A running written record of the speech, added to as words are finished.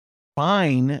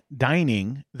Fine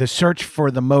Dining, the search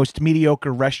for the most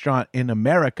mediocre restaurant in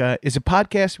America, is a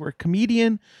podcast where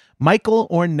comedian Michael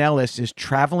Ornelas is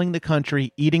traveling the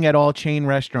country, eating at all chain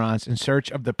restaurants in search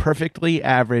of the perfectly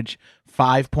average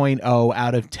 5.0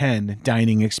 out of 10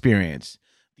 dining experience,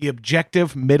 the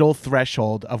objective middle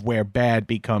threshold of where bad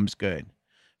becomes good.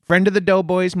 Friend of the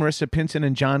Doughboys, Marissa Pinson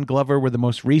and John Glover were the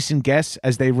most recent guests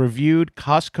as they reviewed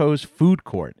Costco's food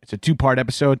court. It's a 2-part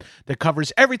episode that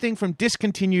covers everything from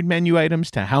discontinued menu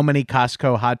items to how many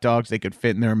Costco hot dogs they could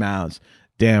fit in their mouths.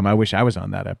 Damn, I wish I was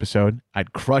on that episode.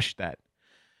 I'd crush that.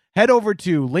 Head over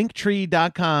to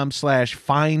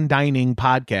linktree.com/fine dining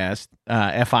podcast,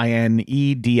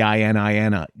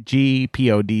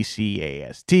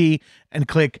 FINEDININGPODCAST, and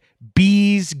click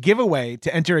Bees Giveaway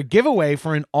to enter a giveaway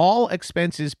for an all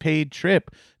expenses paid trip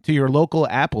to your local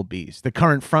Applebee's, the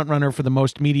current frontrunner for the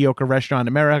most mediocre restaurant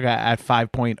in America at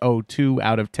 5.02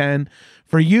 out of 10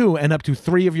 for you and up to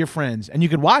 3 of your friends. And you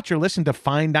can watch or listen to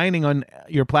Fine Dining on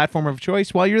your platform of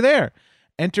choice while you're there.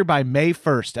 Enter by May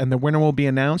 1st, and the winner will be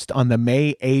announced on the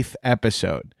May 8th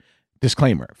episode.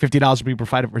 Disclaimer, $50 will be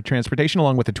provided for transportation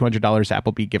along with a $200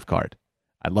 Applebee gift card.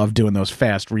 I love doing those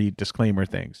fast read disclaimer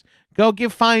things. Go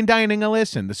give Fine Dining a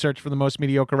listen. The search for the most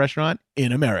mediocre restaurant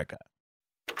in America.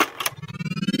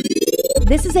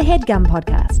 This is a HeadGum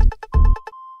podcast.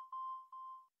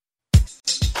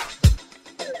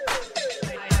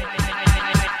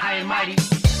 High and mighty.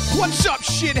 What's up,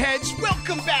 shitheads?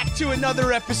 Welcome back to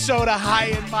another episode of High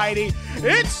and Mighty.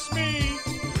 It's me,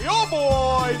 your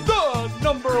boy, the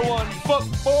number one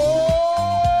fuckboy,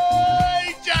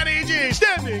 Johnny G,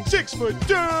 standing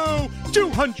 6'2",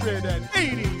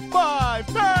 285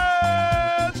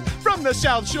 pounds, from the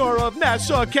South Shore of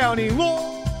Nassau County,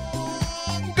 Long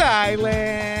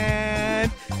Island.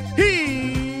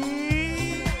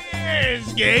 He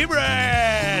is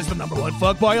Gabrus, the number one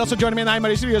fuckboy. Also joining me in the High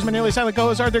Mighty Studios, my nearly silent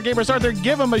co-host Arthur Gabrus. Arthur,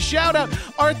 give him a shout out.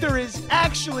 Arthur is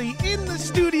actually in the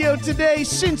studio today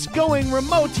since going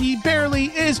remote. He barely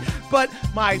is, but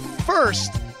my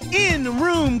first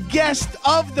in-room guest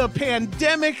of the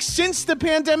pandemic. Since the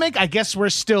pandemic, I guess we're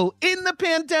still in the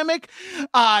pandemic.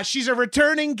 She's a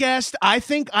returning guest. I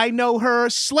think I know her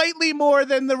slightly more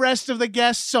than the rest of the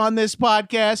guests on this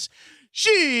podcast.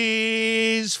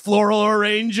 She's floral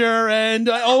arranger and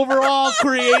overall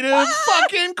creative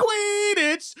fucking queen.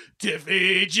 It's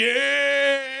Tiffany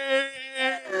J.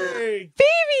 Baby,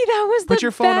 that was Put the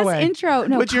your phone best away. intro.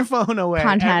 No, Put your phone away.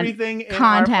 content. Everything in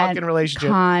our fucking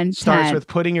relationship starts with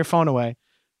putting your phone away.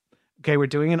 Okay, we're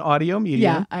doing an audio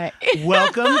medium. Yeah.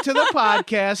 Welcome to the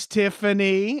podcast,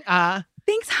 Tiffany.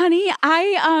 Thanks, honey.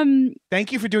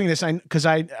 Thank you for doing this. Because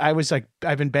I was like,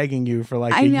 I've been begging you for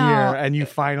like a know. year, and you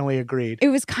finally agreed. It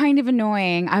was kind of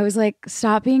annoying. I was like,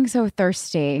 stop being so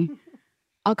thirsty.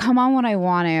 I'll come on when I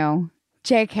want to.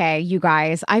 JK, you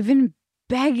guys, I've been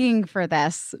begging for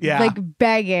this. Yeah. Like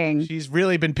begging. She's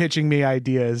really been pitching me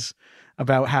ideas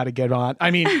about how to get on.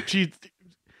 I mean,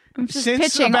 I'm just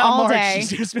since pitching about all March, day. she's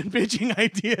just been pitching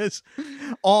ideas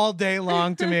all day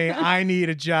long to me. I need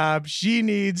a job. She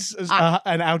needs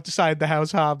an outside the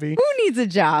house hobby. Who needs a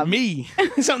job? Me.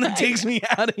 Something that takes me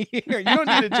out of here. You don't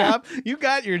need a job. You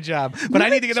got your job. But You I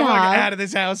need to have get a the fuck job. out of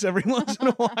this house every once in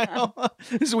a while.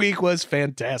 This week was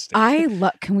fantastic.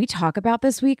 Can we talk about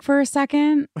this week for a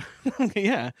second?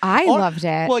 Yeah. I loved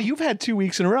it. Well, you've had 2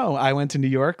 weeks in a row. I went to New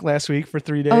York last week for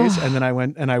 3 days, and then I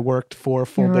went and I worked 4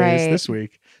 full You're days right. this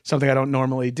week. Something I don't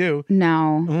normally do.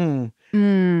 No.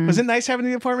 Was it nice having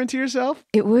the apartment to yourself?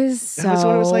 It was so... That's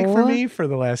what it was like for me for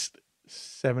the last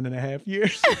 7.5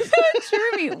 years.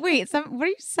 True. Wait, what are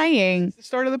you saying? The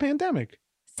start of the pandemic.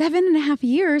 7.5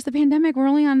 years? The pandemic, we're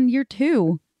only on year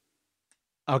 2.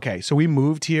 Okay, so we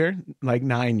moved here like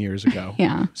 9 years ago.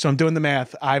 Yeah. So I'm doing the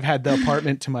math. I've had the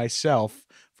apartment to myself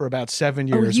for about 7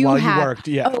 years while you worked.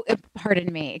 Yeah. Oh,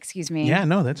 pardon me. Excuse me. Yeah,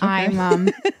 no, that's okay. I'm,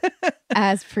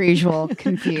 as per usual,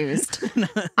 confused.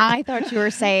 I thought you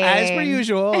were saying... As per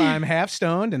usual, I'm half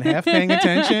stoned and half paying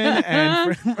attention.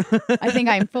 And I think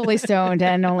I'm fully stoned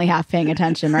and only half paying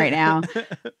attention right now.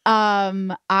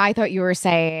 I thought you were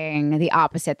saying the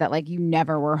opposite, that like you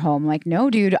never were home. Like, no,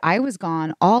 dude, I was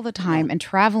gone all the time and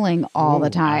traveling all the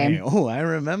time. I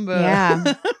remember.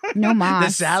 Yeah. No mas.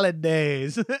 The salad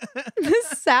days. The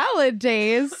salad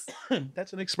days.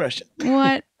 That's an expression.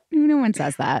 What? No one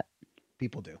says that.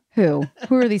 People do. Who?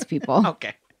 Who are these people?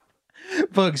 Okay.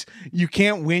 Folks, you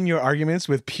can't win your arguments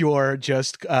with pure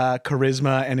just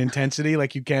charisma and intensity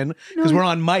like you can because we're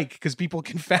on mic because people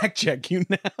can fact check you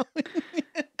now.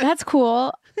 That's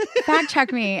cool. Fact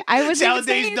check me. I was Salad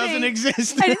days doesn't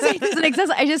exist. I didn't say it doesn't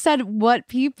exist. I just said what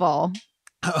people.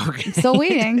 Okay. Still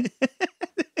waiting.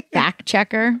 Fact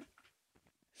checker.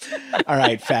 All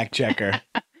right, fact checker.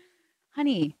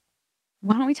 Honey,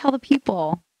 why don't we tell the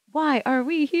people? Why are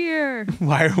we here?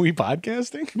 Why are we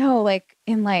podcasting? No, like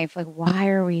in life, like why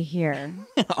are we here?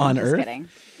 On I'm just Earth? kidding.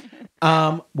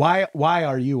 Why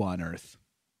are you on Earth?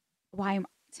 Why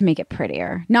to make it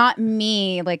prettier? Not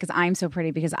me, like because I'm so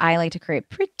pretty, because I like to create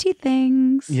pretty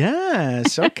things.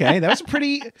 Yes. Okay. That was a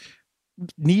pretty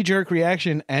knee-jerk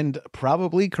reaction and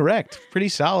probably correct. Pretty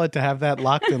solid to have that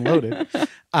locked and loaded.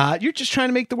 You're just trying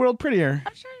to make the world prettier.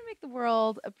 I'm trying to make the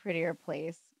world a prettier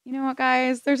place. You know what,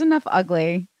 guys? There's enough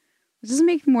ugly. Let's just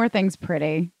make more things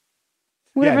pretty.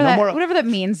 Whatever whatever that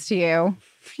means to you.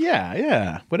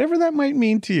 Yeah. Whatever that might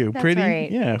mean to you. That's pretty.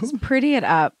 right. Yeah. Just pretty it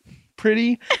up.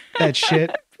 Pretty that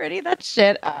shit. Pretty that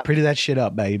shit up. Pretty that shit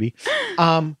up, baby.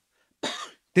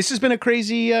 This has been a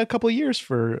crazy couple of years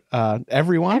for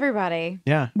everyone. Everybody.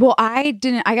 Yeah. Well, I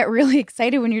got really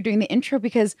excited when you're doing the intro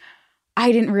because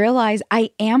I didn't realize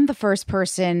I am the first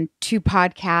person to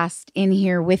podcast in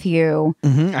here with you.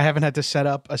 Mm-hmm. I haven't had to set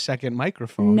up a second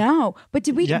microphone. No, but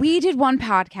did we? Yeah. We did one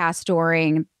podcast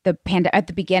during the at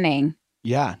the beginning.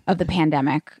 Yeah. Of the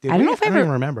pandemic. Did I don't we? know if I don't ever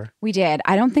even remember. We did.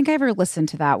 I don't think I ever listened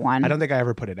to that one. I don't think I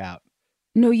ever put it out.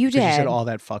 No, you did. You said all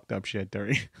that fucked up shit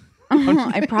during.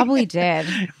 I probably did.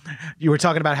 You were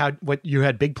talking about what you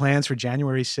had big plans for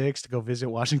January 6th to go visit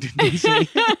Washington, D.C.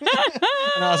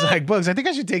 And I was like, Bugs, I think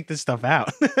I should take this stuff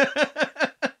out.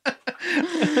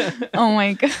 Oh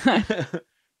my God.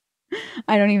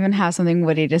 I don't even have something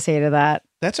witty to say to that.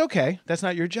 That's okay. That's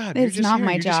not your job. It's not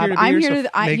my job. I'm here to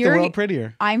make the world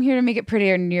prettier. I'm here to make it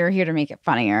prettier, and you're here to make it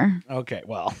funnier. Okay,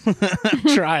 well, I'm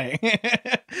trying.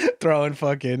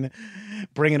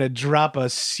 Bringing a drop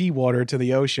of seawater to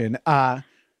the ocean.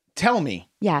 Tell me.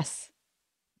 Yes.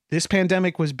 This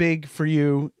pandemic was big for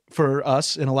you, for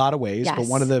us in a lot of ways. Yes. But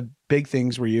one of the big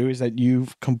things for you is that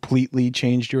you've completely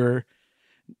changed your,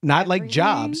 not like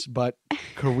jobs, but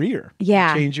career.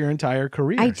 Yeah. Changed your entire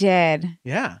career. I did.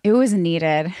 Yeah. It was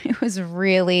needed. It was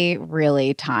really,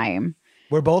 really time.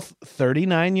 We're both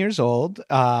 39 years old.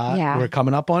 Yeah. We're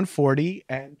coming up on 40.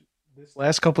 And this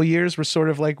last couple of years, we're sort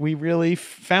of like, we really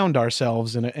found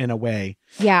ourselves in a way.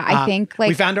 Yeah. I think like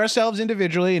we found ourselves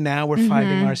individually, and now we're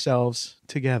finding ourselves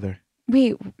together.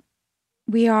 Wait,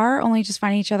 we are only just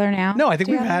finding each other now? No, I think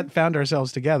together? we've found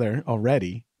ourselves together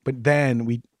already, but then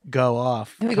we go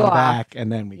off, we come go back,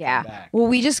 and then we come back. Well,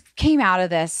 we just came out of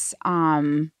this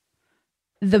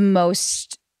the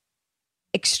most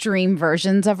extreme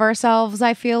versions of ourselves,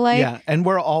 I feel like. Yeah, and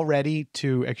we're already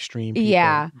two extreme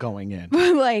people going in.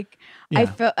 Like Yeah. I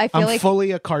feel I'm like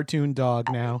fully a cartoon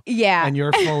dog now. Yeah. And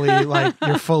you're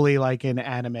fully like an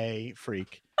anime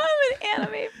freak. I'm an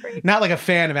anime freak. Not like a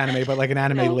fan of anime, but like an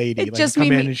anime lady. it Like just come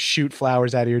made in and shoot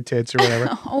flowers out of your tits or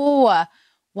whatever. Oh,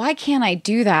 why can't I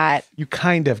do that? You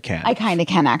kind of can. I kind of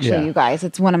can actually, Yeah. you guys.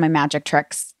 It's one of my magic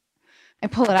tricks. I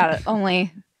pull it out at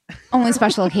only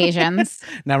special occasions.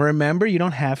 Now remember, you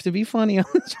don't have to be funny on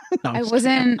this one. No, I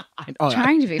wasn't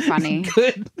trying to be funny.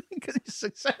 Good. Good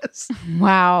success.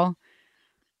 Wow.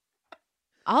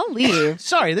 I'll leave.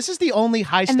 Sorry, this is the only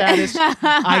high status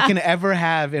I can ever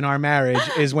have in our marriage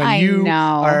is when you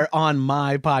are on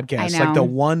my podcast. Like the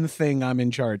one thing I'm in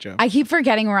charge of. I keep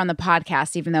forgetting we're on the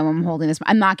podcast, even though I'm holding this.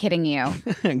 I'm not kidding you.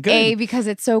 Good. A, because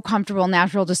it's so comfortable,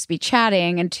 natural just to be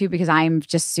chatting, and two, because I'm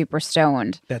just super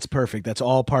stoned. That's perfect. That's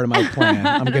all part of my plan.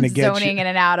 I'm going to get zoning in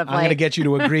and out of I'm going to get you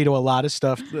to agree to a lot of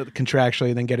stuff contractually,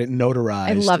 and then get it notarized.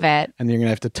 I love it. And you're going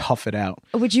to have to tough it out.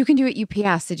 Which you can do at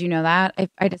UPS. Did you know that?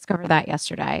 I discovered that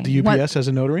yesterday. The UPS has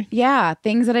a notary? Yeah,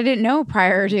 things that I didn't know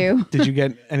prior to. Did you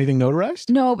get anything notarized?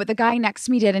 No, but the guy next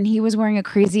to me did, and he was wearing a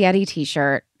Crazy Eddie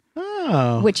t-shirt.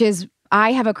 Oh. Which is,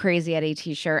 I have a Crazy Eddie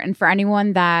t-shirt, and for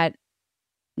anyone that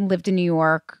lived in New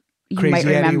York, you Crazy might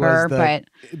remember,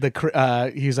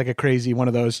 but he's like a crazy one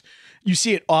of those. You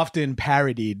see it often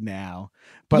parodied now.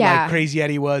 But Yeah. like Crazy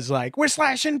Eddie was like, we're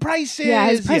slashing prices. yeah,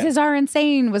 his prices are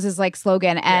insane was his like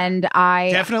slogan, and I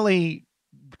definitely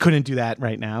couldn't do that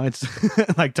right now. It's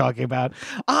like talking about,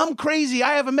 I'm crazy.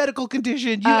 I have a medical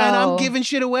condition, and I'm giving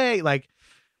shit away. Like,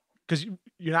 because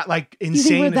you're not like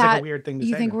insane is like a weird thing to say.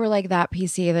 You think we're like that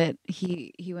PC that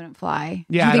he wouldn't fly?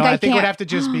 Yeah, you think I think it would can't- have to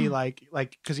just be like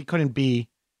because he couldn't be.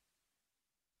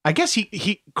 I guess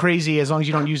he crazy as long as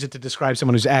you don't use it to describe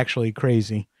someone who's actually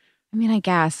crazy. I mean, I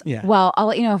guess. Yeah. Well, I'll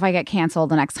let you know if I get canceled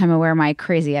the next time I wear my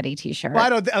Crazy Eddie t-shirt. Well, I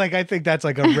don't like. I think that's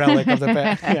like a relic of the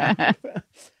past. Yeah.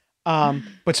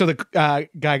 But so the guy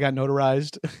got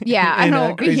notarized. Yeah, I in,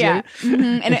 know. Crazy Yeah,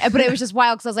 Eddie? but it was just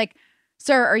wild because I was like,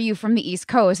 "Sir, are you from the East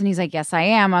Coast?" And he's like, "Yes, I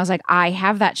am." I was like, "I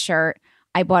have that shirt.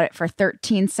 I bought it for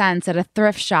 13 cents at a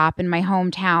thrift shop in my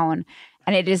hometown,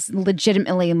 And it is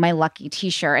legitimately my lucky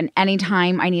t-shirt. And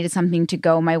anytime I needed something to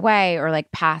go my way or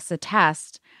like pass a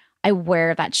test, I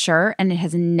wear that shirt and it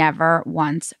has never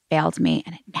once failed me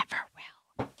and it never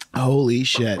will. Holy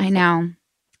shit. I know.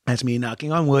 That's me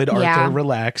knocking on wood. Yeah. Arthur,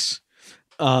 relax.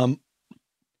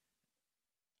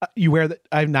 You wear that.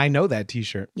 I know that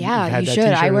t-shirt. Yeah, You've had you that should.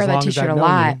 t-shirt I wear as that long as t-shirt I've a known you,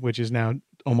 lot. which is now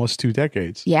almost 2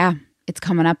 decades. Yeah. It's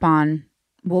coming up on,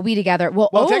 we'll be together. Well,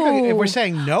 Technically, if we're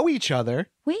saying know each other,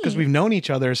 because wait. we've known each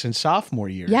other since sophomore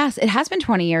year. Yes, it has been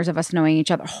 20 years of us knowing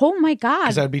each other. Oh my God.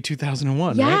 Because that would be 2001,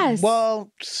 right? Yes.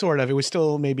 Well, sort of. It was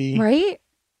still maybe. Right?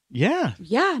 Yeah.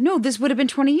 Yeah. No, this would have been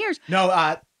 20 years. No,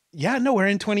 we're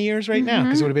in 20 years right now.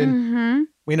 Because it would have been,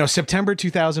 we know September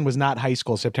 2000 was not high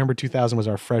school. September 2000 was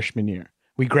our freshman year.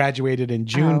 We graduated in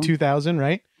June 2000,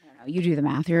 right? I don't know. You do the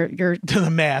math. You're To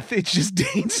the math. It's just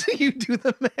dates. You do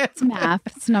the math. it's math.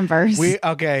 It's numbers. We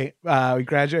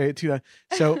graduated 2000.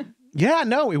 So, yeah,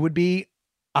 no, it would be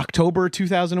October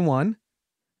 2001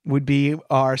 would be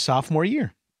our sophomore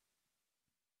year.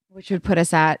 Which would put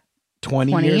us at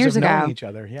 20 20 years years of ago. knowing each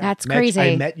other. Yeah. That's crazy.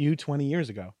 I met you 20 years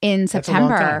ago. in That's a long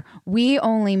September. time. We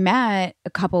only met a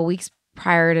couple weeks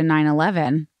prior to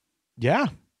 9/11. Yeah.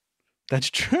 That's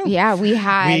true. Yeah, we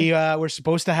had. We were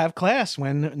supposed to have class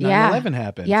when 9/11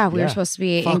 happened. Yeah, we were supposed to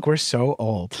be Fuck, we're so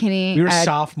old. Kinney. We were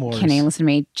sophomores. Kinney, listen to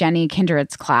me. Jenny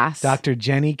Kindred's class. Dr.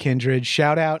 Jenny Kindred.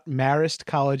 Shout out Marist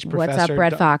College professor. What's up,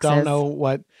 Red Foxes? Don't know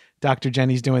what Dr.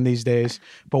 Jenny's doing these days.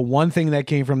 But one thing that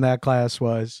came from that class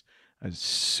was a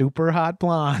super hot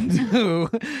blonde who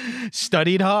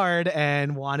studied hard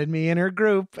and wanted me in her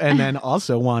group and then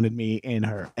also wanted me in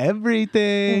her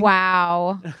everything.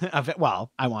 Wow.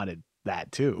 Well, I wanted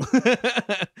that too.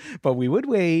 But we would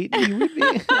wait. We would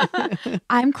be...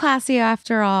 I'm classy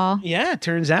after all. Yeah,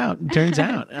 turns out.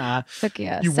 Took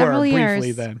you You several were years.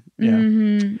 briefly then. Yeah.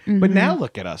 Mm-hmm, But now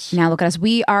look at us. Now look at us.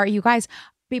 We are, you guys,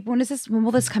 babe, when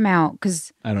will this come out?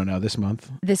 Because I don't know, this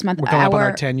month. this month, We're coming up on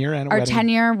our 10-year our wedding.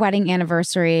 10-year wedding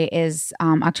anniversary is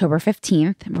October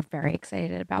 15th. And we're very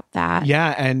excited about that.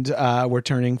 Yeah, and we're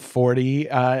turning 40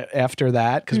 after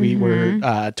that because we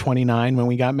were 29 when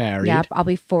we got married. Yep. I'll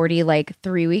be 40 like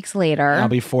 3 weeks later. I'll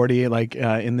be 40 like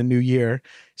in the new year.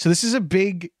 So this is a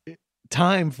big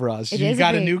time for us. It You is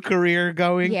got a big. new career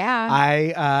going. Yeah.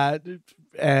 I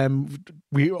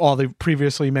we all the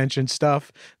previously mentioned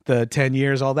stuff, the 10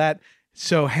 years, all that.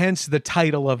 So hence the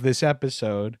title of this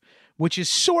episode, which is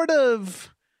sort of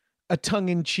a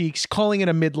tongue-in-cheek, calling it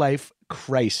a midlife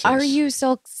crisis. Are you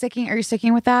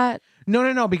sticking with that?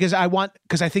 No, because I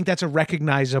think that's a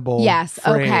recognizable Yes,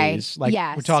 okay. phrase. Like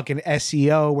Yes. we're talking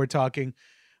SEO,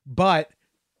 but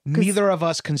neither of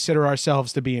us consider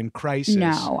ourselves to be in crisis.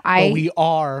 No, but we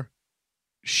are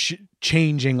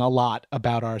changing a lot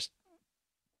about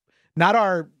not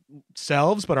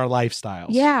ourselves, but our lifestyles.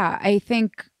 Yeah, I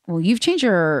think, well, you've changed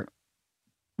your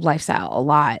lifestyle a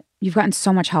lot. You've gotten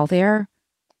so much healthier.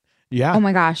 Yeah. Oh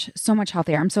my gosh, so much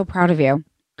healthier. I'm so proud of you.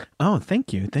 Oh,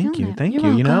 thank you. Thank you.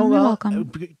 You're You know, welcome. You're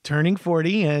welcome. turning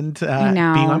 40 and being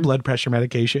know. on blood pressure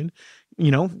medication,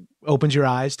 opens your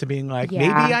eyes to being like, Yeah.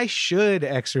 maybe I should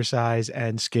exercise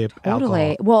and skip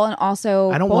Totally. alcohol. Well, and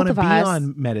also I don't both want to of be us,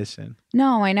 on medicine.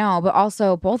 No, I know, but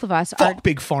also both of us are. Fuck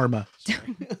Big Pharma.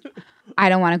 I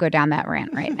don't want to go down that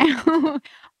rant right now.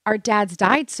 Our dads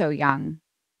died so young.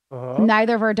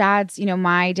 Neither of our dads,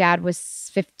 my dad was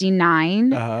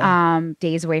 59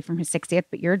 days away from his 60th,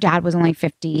 but your dad was only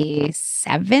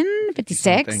 57,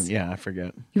 56. Something. Yeah, I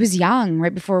forget. He was young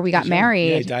right before we got married.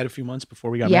 Yeah, he died a few months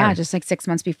before we got Yeah, married. just like 6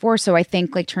 months before. So I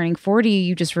think like turning 40,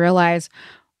 you just realize,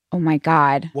 oh my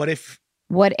God. What if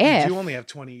You only have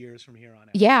 20 years from here on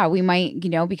out? Yeah, we might,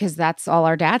 because that's all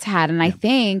our dads had. And I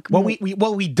think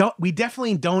we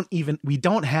definitely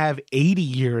don't have 80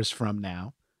 years from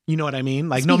now. You know what I mean?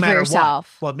 Like Speak no for matter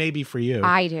yourself. what. Well, maybe for you.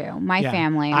 I do. My Yeah.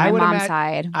 family, I my would mom's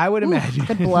side. I would imagine.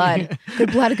 Good blood.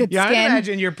 Good blood, good Yeah, I skin.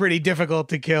 imagine you're pretty difficult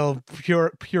to kill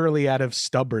purely out of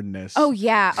stubbornness. Oh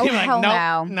yeah. Oh You're like, hell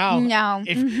no. No.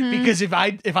 Mhm. Because if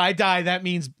I die, that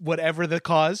means whatever the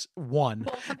cause won,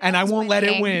 and I won't let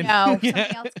it win. No, Yeah.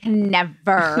 something else can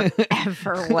never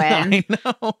ever win. I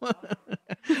know.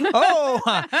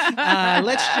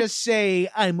 Let's just say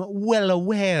I'm well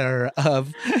aware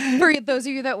of. For those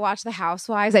of you that watch The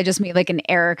Housewives, I just made like an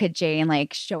Erica Jane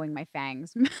like showing my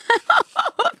fangs.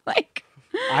 Like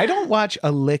I don't watch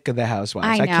a lick of The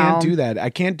Housewives. I I can't know. do that. I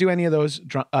can't do any of those.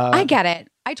 I get it.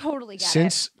 I totally get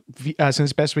it.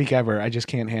 Since Best Week Ever, I just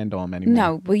can't handle them anymore.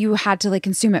 No, well, you had to like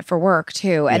consume it for work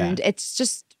too, and it's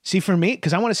just See, for me,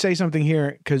 because I want to say something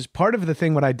here, because part of the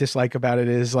thing what I dislike about it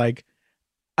is like,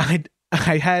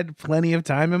 I had plenty of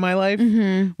time in my life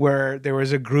where there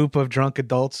was a group of drunk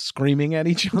adults screaming at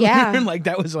each other. Yeah. And like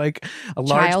that was like a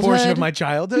large portion of Childhood. my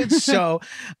childhood. So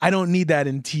I don't need that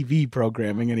in TV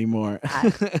programming anymore.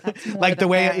 That's more Like the than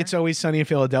way fair. It's Always Sunny in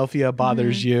Philadelphia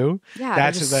bothers you. Yeah,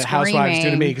 That's they're what just the Housewives do to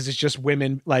me, screaming. because it's just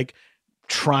women like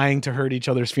trying to hurt each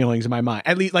other's feelings in my mind.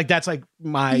 At least like that's like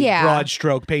my Yeah. broad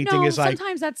stroke painting No, is like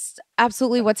sometimes that's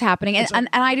absolutely what's happening. And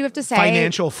I do have to say,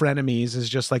 financial frenemies is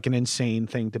just like an insane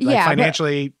thing to like Yeah, but-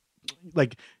 financially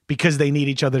like because they need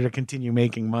each other to continue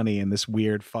making money in this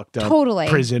weird fucked up Totally.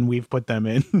 prison we've put them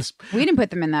in. we didn't put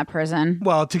them in that prison.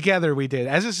 Well, together we did.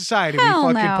 As a society, Hell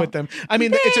we fucking no. put them. I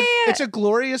mean, it's a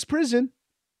glorious prison.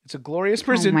 It's a glorious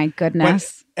prison. Oh my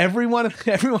goodness. When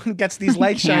everyone gets these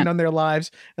lights can't. shined on their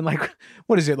lives, and like,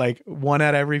 what is it like? 1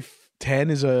 out of every 10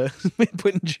 is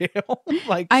put in jail.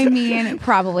 Like, I mean,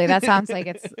 probably that sounds like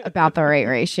it's about the right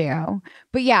ratio.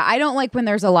 But yeah, I don't like when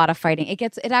there's a lot of fighting.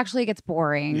 It actually gets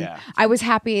boring. Yeah. I was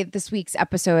happy this week's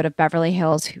episode of Beverly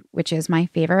Hills, which is my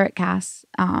favorite cast.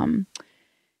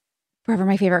 Forever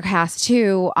my favorite cast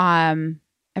too.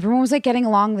 Everyone was like getting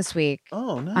along this week.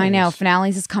 oh, nice. I know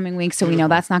finales is coming week, so we know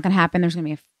that's not going to happen. There's going to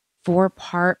be a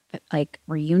 4-part like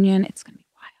reunion. It's going to be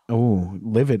wild. Oh,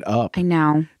 live it up. I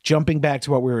know. Jumping back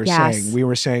to what we were Yes. saying, we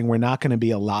were saying we're not going to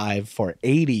be alive for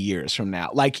 80 years from now.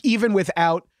 Like even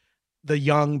without the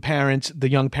young parent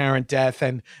death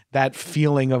and that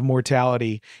feeling of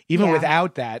mortality, even Yeah.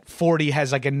 without that, 40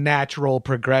 has like a natural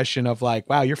progression of like,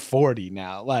 wow, you're 40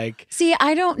 now. Like See,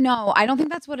 I don't know. I don't think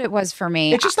that's what it was for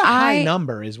me. it's just a high I-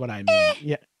 number is what I mean.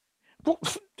 Yeah. Well,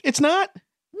 it's not.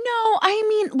 No, I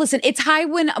mean, listen, it's high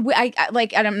when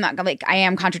I'm not like, I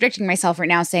am contradicting myself right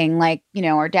now saying like,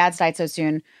 our dads died so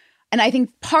soon. And I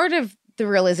think part of the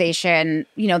realization,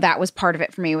 that was part of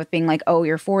it for me with being like, oh,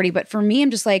 you're 40. But for me,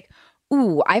 I'm just like,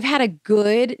 ooh, I've had a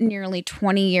good nearly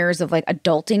 20 years of like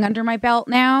adulting under my belt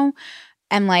now.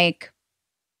 And like,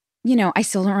 I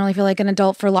still don't really feel like an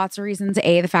adult for lots of reasons.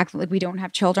 The fact that like we don't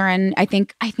have children. I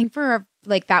think for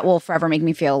like that will forever make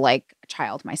me feel like a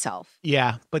child myself.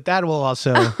 Yeah, but that will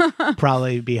also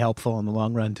probably be helpful in the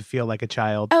long run to feel like a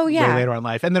child. Oh, yeah. way later in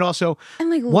life, and then also And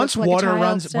like once look like a water child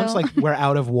runs, still. once like we're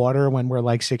out of water when we're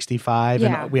like 65,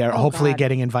 Yeah. and we are Oh, hopefully God.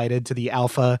 getting invited to the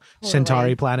Alpha Totally.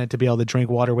 Centauri planet to be able to drink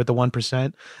water with the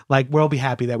 1%. Like we'll be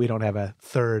happy that we don't have a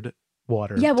third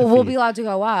water. Yeah, to well, we'll feed. be allowed to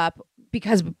go up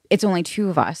because it's only 2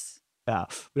 of us. Yeah.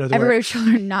 We don't have to wear- Everybody with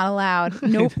children not allowed.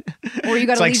 Nope. Or you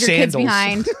got It's to like leave your kids sandals.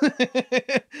 behind.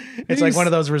 It's like one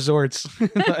of those resorts.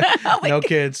 No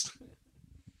kids.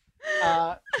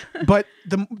 But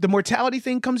the mortality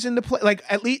thing comes into play, like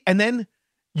at least, and then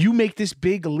you make this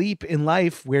big leap in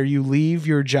life where you leave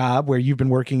your job where you've been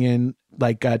working in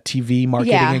like TV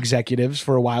marketing Yeah. executives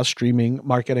for a while, streaming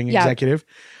marketing Yeah. executive.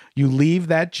 You leave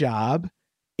that job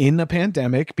in the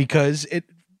pandemic because it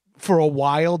for a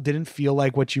while didn't feel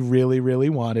like what you really, really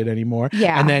wanted anymore.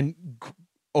 Yeah. And then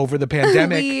over the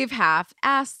pandemic, Leave, half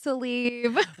asked to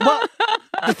leave. well,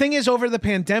 the thing is, over the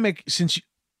pandemic, since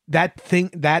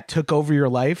that took over your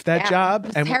life, that Yeah, job,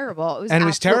 It was terrible. It was and it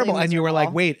was absolutely terrible, and you were like,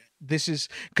 miserable. wait, this is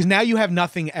because now you have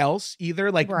nothing else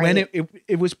either. Like when Right.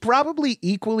 it was probably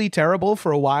equally terrible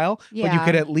for a while, but you Yeah.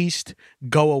 could at least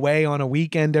go away on a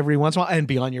weekend every once in a while and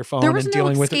be on your phone There was and no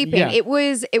dealing with escaping. it. Yeah. It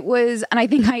was, and I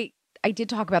think I did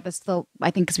talk about this still, I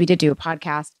think because we did do a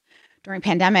podcast during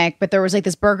pandemic, but there was like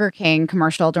this Burger King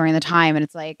commercial during the time, and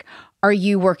it's like, are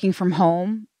you working from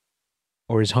home?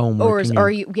 Or is home Or working are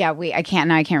you? you, yeah, wait, I can't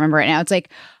remember it now. It's like,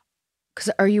 because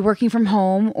are you working from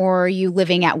home or are you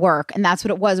living at work? And that's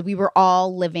what it was. We were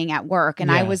all living at work.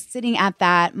 And I Yeah. was sitting at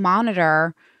that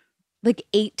monitor like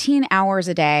 18 hours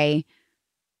a day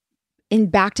in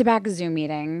back-to-back Zoom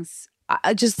meetings.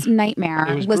 Just nightmare.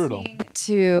 It was brutal.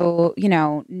 Listening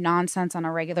to, nonsense on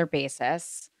a regular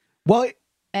basis. Well,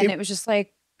 And It- it was just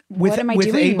like, what am I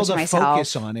doing able to to myself?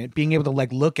 focus on it, being able to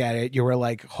like look at it, you were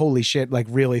like, holy shit, like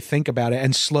really think about it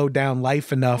and slow down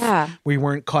life enough. Yeah. We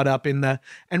weren't caught up in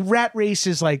and Rat Race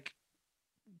is like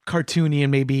cartoony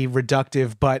and maybe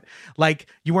reductive, but like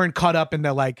you weren't caught up in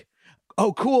the like,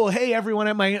 oh, cool. Hey, everyone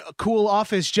at my cool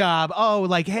office job. Oh,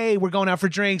 like, hey, we're going out for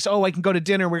drinks. Oh, I can go to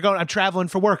dinner. I'm traveling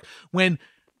for work. When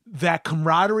that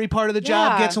camaraderie part of the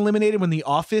job Yeah. gets eliminated, when the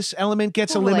office element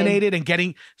gets Totally. eliminated, and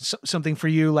getting something for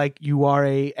you, like you are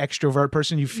a extrovert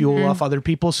person, you fuel Mhm. off other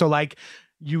people. So like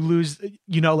you lose,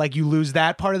 you lose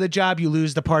that part of the job. You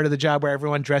lose the part of the job where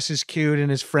everyone dresses cute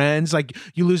and is friends. Like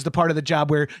you lose the part of the job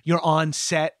where you're on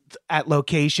set at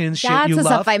locations. Shit That's you the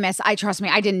love. stuff I miss. Trust me,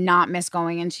 I did not miss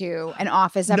going into an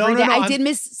office No, every no, day. no, I I'm- did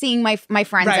miss seeing my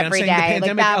friends Right, I'm every saying day. the Like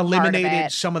pandemic that part of eliminated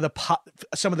it. some of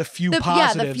the few The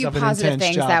positives few of an positive intense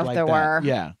things job that like there that. were.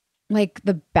 Yeah. Like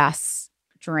the best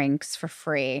drinks for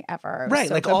free ever. Right,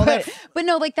 So like good. all that. But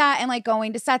no, like that, and like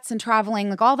going to sets and traveling,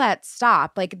 like all that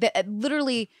stopped. Like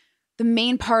literally, the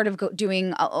main part of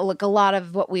doing like a lot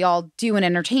of what we all do in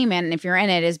entertainment, and if you're in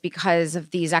it, is because of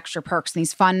these extra perks and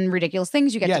these fun, ridiculous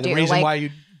things you get to do. The reason like, why you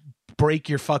break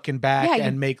your fucking back Yeah, you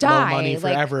and make die, low money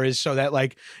forever is so that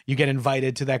like you get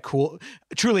invited to that cool,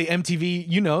 truly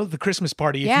MTV, the Christmas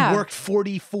party. If you worked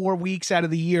 44 weeks out of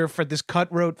the year for this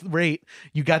cutthroat rate,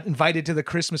 you got invited to the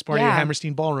Christmas party at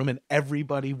Hammerstein Ballroom, and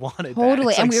everybody wanted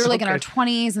totally. that. And we were like in our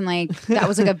 20s, and like that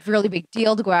was like a really big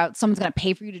deal to go out. Someone's gonna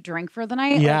pay for you to drink for the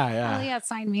night. Yeah, like, yeah. Hell yeah,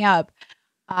 sign me up.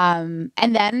 And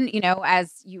then,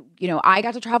 as I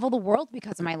got to travel the world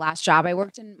because of my last job. I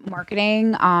worked in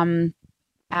marketing,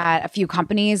 at a few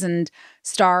companies and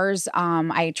stars.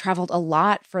 I traveled a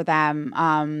lot for them,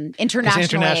 internationally.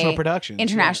 International productions.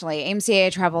 Internationally. AMCA, I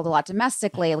traveled a lot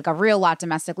domestically, like a real lot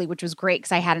domestically, which was great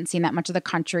because I hadn't seen that much of the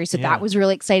country. So that was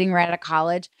really exciting right out of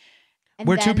college. And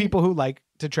we're two people who like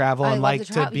to travel and like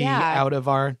to be out of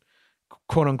our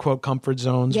quote unquote comfort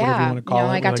zones, whatever you want to call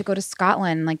it. I got to go to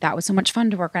Scotland. Like that was so much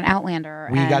fun to work on Outlander.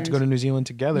 We got to go to New Zealand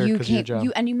together because of your job.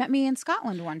 You met me in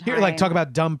Scotland one time. Here, like talk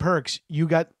about dumb perks. You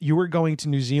were going to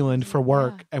New Zealand for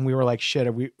work, and we were like, shit,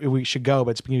 we should go,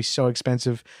 but it's going to be so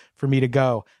expensive for me to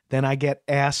go. Then I get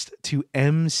asked to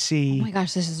MC. Oh my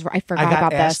gosh, I forgot about this. I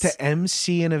got asked to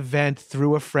MC an event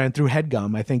through a friend, through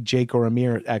HeadGum. I think Jake or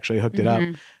Amir actually hooked it up.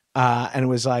 And it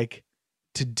was like,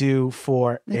 to do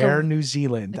for like Air New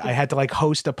Zealand. I had to like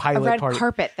host a pilot red party.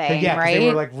 Carpet thing, right? They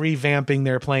were like revamping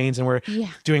their planes and we're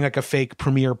doing like a fake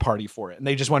premiere party for it. And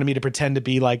they just wanted me to pretend to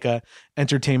be like a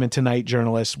Entertainment Tonight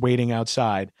journalist waiting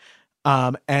outside.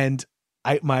 And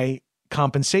my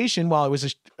compensation, while it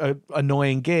was a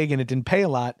annoying gig and it didn't pay a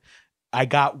lot, I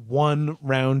got one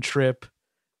round trip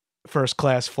first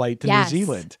class flight to New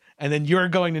Zealand. And then you're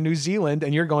going to New Zealand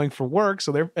and you're going for work.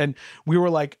 And we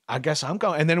were like, I guess I'm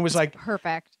going. And then it was like,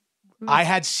 perfect. I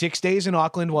had 6 days in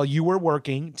Auckland while you were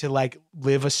working to like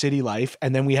live a city life.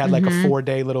 And then we had like a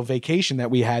 4-day little vacation that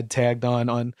we had tagged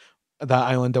on the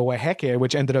island of Waiheke,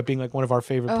 which ended up being like one of our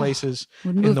favorite places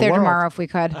We'd move there tomorrow if we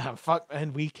could.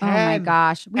 And we can. Oh my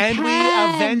gosh. We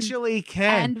eventually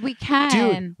can. And we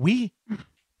can. Dude,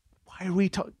 why are we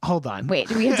talking? Hold on. Wait,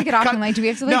 do we have to get off and like, do we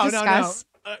have to like discuss?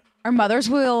 No. Our mothers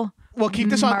will. Well,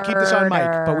 keep this on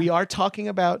mic. But we are talking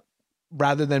about,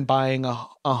 rather than buying a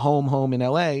home in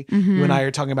LA, you and I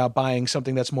are talking about buying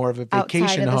something that's more of a vacation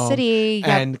outside of home, the city,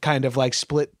 and kind of like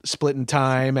split in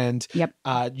time, and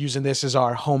using this as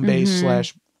our home base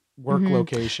 / work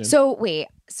location.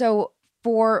 So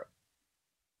for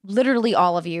literally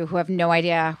all of you who have no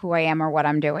idea who I am or what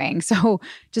I'm doing. So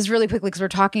just really quickly, because we're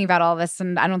talking about all this,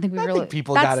 and I don't think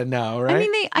people got to know, right?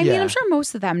 I mean, I'm sure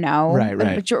most of them know, right? But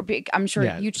I'm sure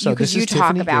you talk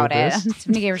Tiffany about Gabrus. It.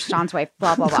 Tiffany Gabrus, John's wife,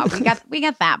 blah blah blah. We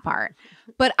got that part.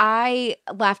 But I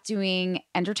left doing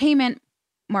entertainment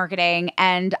marketing,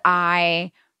 and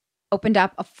I opened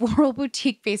up a floral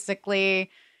boutique, basically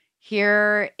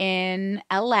here in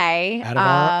LA,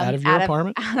 out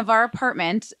of our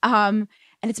apartment.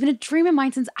 And it's been a dream of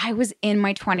mine since I was in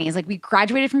my 20s. Like we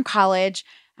graduated from college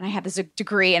and I had this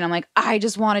degree and I'm like, I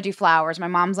just want to do flowers. My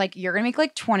mom's like, you're going to make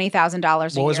like $20,000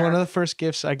 a year. What was one of the first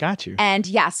gifts I got you? And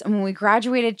yes, and when we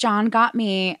graduated, John got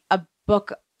me a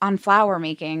book on flower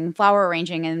making, flower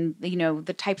arranging, and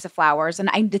the types of flowers. And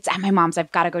it's at my mom's.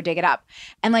 I've got to go dig it up.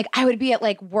 And like I would be at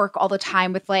like work all the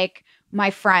time with like my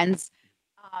friends.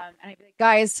 And I'd be like,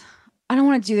 guys, I don't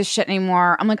want to do this shit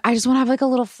anymore. I'm like, I just want to have like a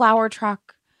little flower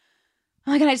truck.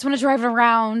 I'm like, and I just want to drive it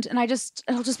around, and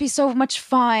it'll just be so much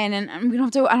fun, and I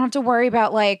don't have to worry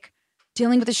about like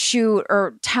dealing with a shoot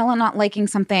or talent not liking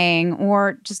something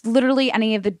or just literally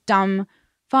any of the dumb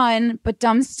fun but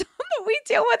dumb stuff that we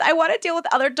deal with. I want to deal with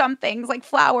other dumb things like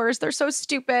flowers. They're so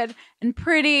stupid and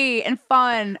pretty and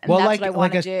fun, and that's what I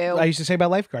want to do. I used to say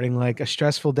about lifeguarding, like a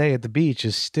stressful day at the beach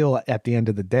is still at the end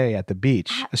of the day at the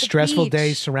beach. A stressful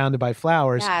day surrounded by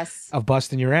flowers of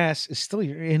busting your ass is still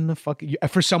you're in the fucking.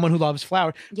 For someone who loves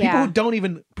flowers, people who don't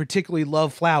even particularly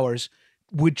love flowers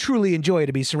would truly enjoy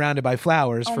to be surrounded by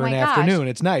flowers for an afternoon.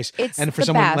 It's nice. And for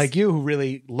someone like you who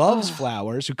really loves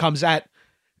flowers, who comes at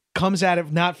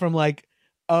it not from like,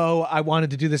 oh, I wanted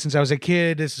to do this since I was a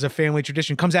kid, this is a family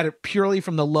tradition, comes at it purely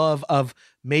from the love of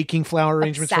making flower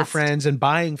arrangements for friends and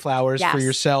buying flowers for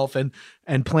yourself and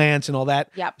plants and all that.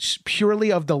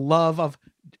 Purely of the love of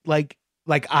like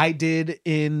I did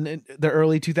in the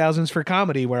early 2000s for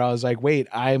comedy, where I was like, wait,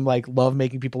 I'm like love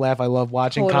making people laugh. I love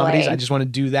watching comedies. I just want to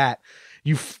do that.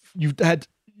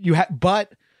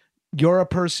 But you're a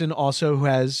person also who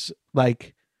has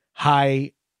like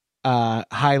high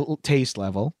taste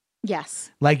level. Yes.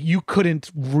 Like you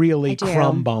couldn't really I do.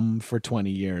 crumb bum for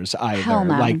 20 years either. Hell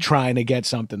no. Like trying to get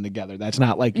something together. That's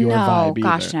not like your No, vibe either.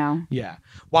 gosh, no. Yeah.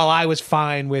 While I was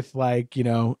fine with like,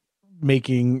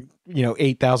 making,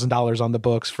 $8,000 on the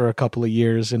books for a couple of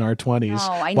years in our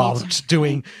 20s while just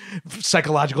doing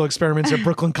psychological experiments at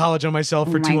Brooklyn College on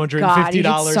myself for $250. God, you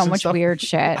did so much weird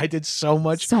shit. I did so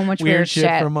much weird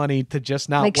shit for money to just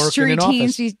not like work street in an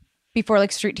teams office. Before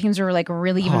like street teams were like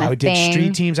really even a I did thing.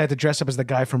 street teams. I had to dress up as the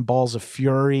guy from Balls of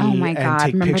Fury Oh my and God.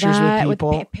 take Remember pictures that? with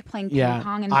people. Playing ping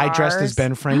pong in I dressed bars. as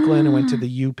Ben Franklin and went to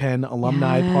the UPenn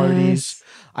alumni parties. Yes.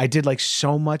 I did like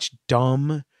so much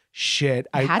dumb shit.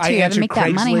 I You had to answered make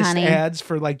that money, Craigslist honey. ads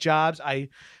for like jobs. I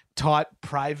taught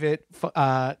private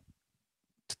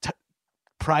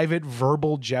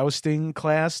verbal jousting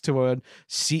class to a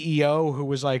CEO who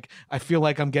was like, I feel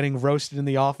like I'm getting roasted in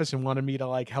the office and wanted me to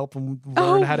like help him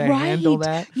learn how to handle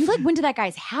that. You like went to that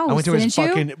guy's house, I went to his didn't you?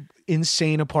 fucking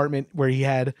insane apartment where he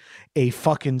had a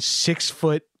fucking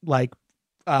 6-foot like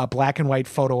black and white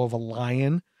photo of a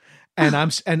lion,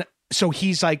 and so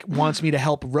he's like wants me to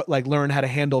help like learn how to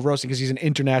handle roasting because he's an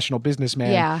international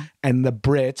businessman. Yeah. And the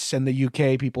Brits and the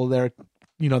UK people there,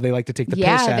 they like to take the piss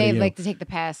out of you. Yeah, they like to take the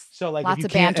piss. So like lots if you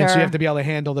of can't, banter. and so you have to be able to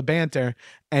handle the banter.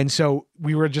 And so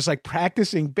we were just like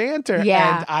practicing banter.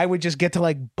 Yeah. And I would just get to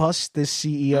like bust this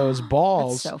CEO's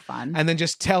balls. That's so fun. And then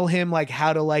just tell him like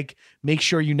how to like make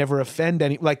sure you never offend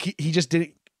any. Like he just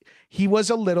didn't. He was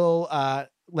a little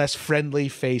less friendly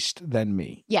faced than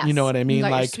me. Yes. You know what I mean? You got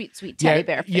your Like sweet teddy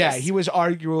bear face. Yeah, he was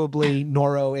arguably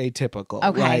neuroatypical.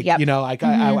 Okay, Like, yep.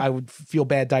 I would feel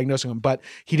bad diagnosing him, but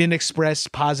he didn't express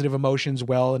positive emotions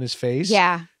well in his face.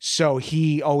 Yeah. So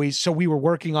we were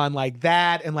working on like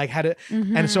that and like how to,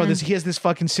 and so he has this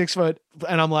fucking 6 foot,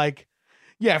 and I'm like,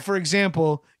 yeah, for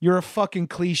example, you're a fucking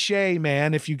cliche,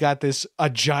 man, if you got a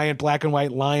giant black and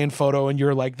white lion photo and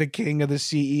you're like the king of the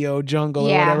CEO jungle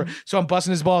or whatever. So I'm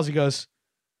busting his balls. He goes,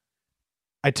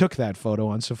 I took that photo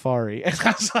on Safari. And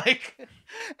I was like,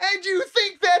 and you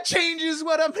think that changes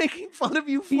what I'm making fun of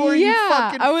you for? You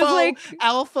fucking I was faux like,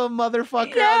 alpha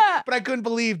motherfucker. Yeah. But I couldn't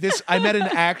believe this. I met an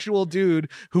actual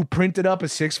dude who printed up a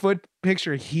 6-foot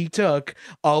picture he took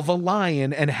of a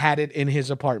lion and had it in his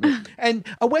apartment. And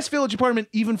a West Village apartment,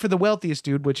 even for the wealthiest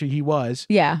dude, which he was,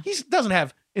 he doesn't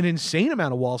have an insane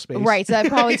amount of wall space. Right. So that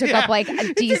probably took up like a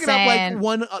It decent. took up like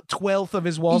 1/12 of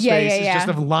his wall space is just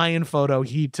a lion photo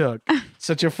he took.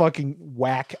 Such a fucking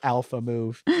whack alpha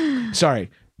move. Sorry.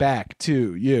 Back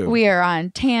to you. We are on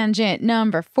tangent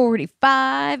number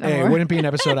 45. Hey, it wouldn't be an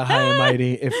episode of High and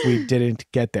Mighty if we didn't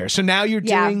get there. So now you're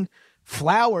doing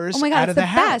flowers oh my God, out it's of the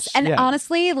house. best. And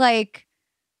honestly, like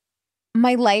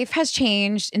my life has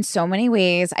changed in so many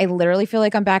ways. I literally feel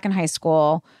like I'm back in high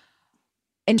school.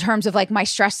 In terms of like my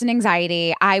stress and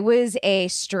anxiety, I was a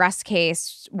stress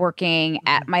case working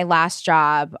at my last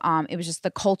job. It was just the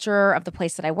culture of the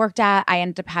place that I worked at. I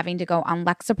ended up having to go on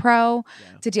Lexapro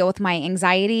to deal with my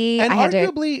anxiety. And I had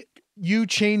arguably you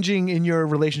changing in your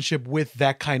relationship with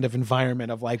that kind of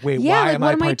environment of like, wait, yeah, why like, am what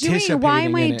I am I participating doing? Why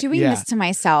am I in it? doing this to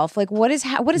myself? Like, what is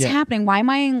happening? Why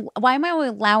am I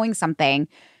allowing something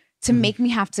to make me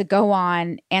have to go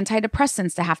on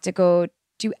antidepressants, to have to go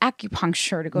do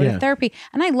acupuncture, to go to therapy?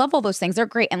 And I love all those things. They're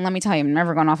great. And let me tell you, I'm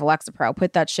never going off Lexapro.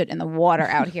 Put that shit in the water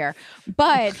out here.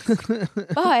 But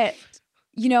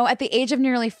at the age of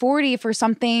nearly 40, for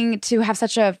something to have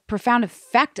such a profound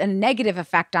effect, a negative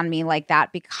effect on me like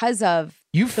that because of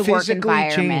You've the work physically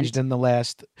environment. changed in the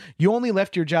last. You only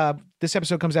left your job. This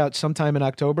episode comes out sometime in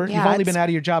October. Yeah, You've only been out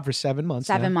of your job for 7 months.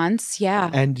 7 months.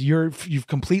 Yeah. And you've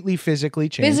completely physically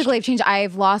changed. Physically, I've changed.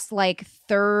 I've lost like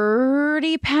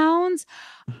 30 pounds,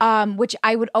 which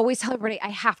I would always tell everybody, I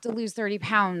have to lose 30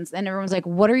 pounds. And everyone's like,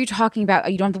 what are you talking about?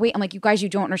 You don't have to wait. I'm like, you guys, you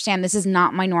don't understand. This is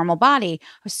not my normal body.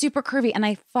 I was super curvy and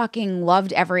I fucking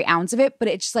loved every ounce of it. But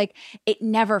it's just like, it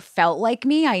never felt like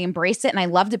me. I embraced it and I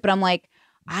loved it. But I'm like,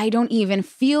 I don't even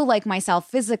feel like myself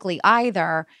physically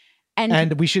either.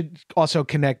 And we should also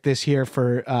connect this here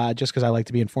for just because I like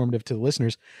to be informative to the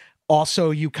listeners. Also,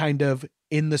 you kind of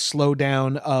in the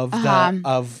slowdown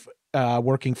of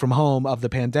working from home of the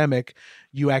pandemic,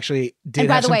 you actually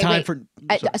did have some time for.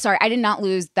 Sorry, I did not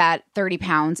lose that 30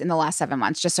 pounds in the last 7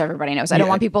 months. Just so everybody knows, I don't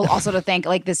want people also to think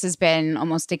like this has been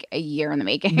almost like a year in the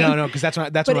making. No, because that's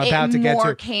what I'm about to get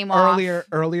to. Came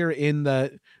earlier in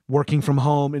the working from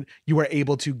home, and you were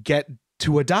able to get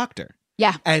to a doctor.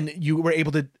 Yeah. And you were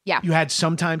able to, you had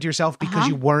some time to yourself because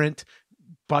you weren't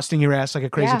busting your ass like a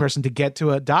crazy person to get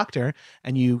to a doctor,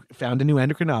 and you found a new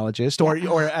endocrinologist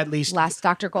or at least. Last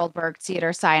Dr. Goldberg,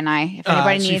 Theater Sinai. If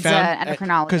anybody needs an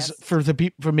endocrinologist.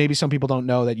 Because for maybe some people don't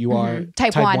know that you are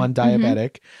type 1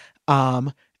 diabetic.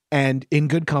 and in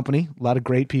good company. A lot of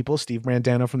great people. Steve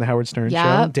Brandano from the Howard Stern Show,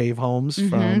 Yep. Dave Holmes Mhm,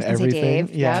 from can say Everything.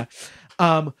 Dave, Yeah.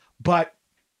 But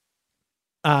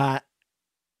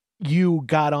you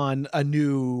got on a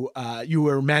new, you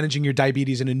were managing your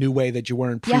diabetes in a new way that you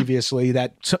weren't previously.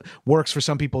 That works for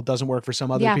some people, doesn't work for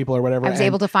some other people or whatever. I was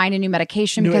able to find a new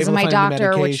medication because of my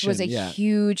doctor, which was a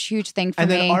huge, huge thing for me.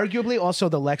 And then arguably also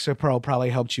the Lexapro probably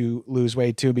helped you lose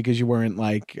weight too, because you weren't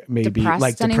like maybe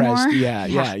depressed depressed. anymore.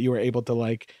 Yeah. You were able to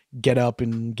like get up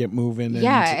and get moving and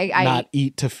I not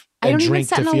eat to and drink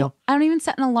to feel. I don't even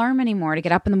set an alarm anymore to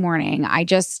get up in the morning. I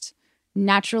just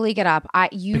naturally get up.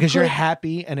 You're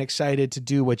happy and excited to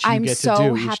do what you I'm get so to do.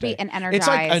 I'm happy and energized. It's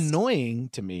like annoying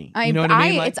to me. You know what I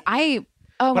mean? Like, I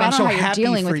but don't I'm know so how you're happy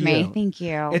dealing for with you. me. Thank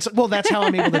you. That's how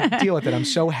I'm able to deal with it. I'm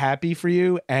so happy for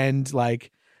you and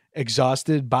like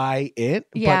exhausted by it,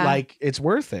 but like it's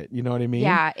worth it. You know what I mean?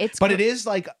 Yeah, But it is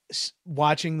like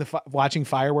watching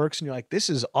fireworks, and you're like, this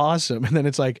is awesome, and then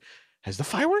it's like, has the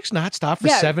fireworks not stopped for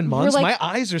 7 months? like, my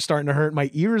eyes are starting to hurt. My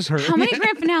ears hurt. How many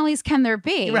grand finales can there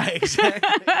be? Right, exactly.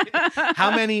 How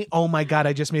many? Oh my God,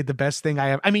 I just made the best thing I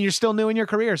have. I mean, you're still new in your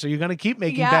career, so you're going to keep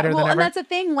making better than ever. And that's the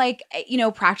thing. Like,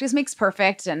 practice makes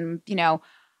perfect. And,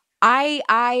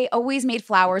 I always made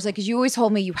flowers. Like, because you always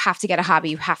told me you have to get a hobby.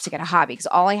 You have to get a hobby. Because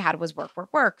all I had was work, work,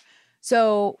 work.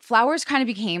 So flowers kind of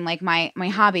became like my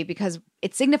hobby because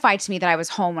it signified to me that I was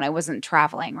home when I wasn't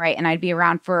traveling, right? And I'd be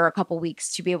around for a couple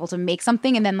weeks to be able to make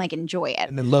something and then like enjoy it.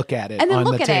 And then look at it and then on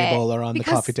look the at table it. or on Because,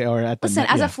 the coffee table or at the listen,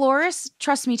 as a florist,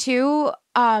 trust me too,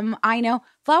 I know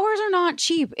flowers are not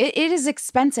cheap. It is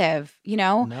expensive,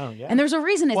 No, and there's a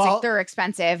reason they're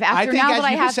expensive. I think now that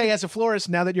I have say as a florist,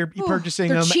 now that you're purchasing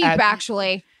they're them, cheap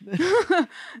actually.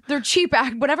 They're cheap.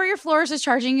 Whatever your florist is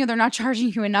charging you, they're not charging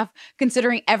you enough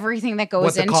considering everything that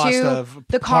goes into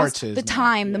the cost, the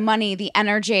time, the money, the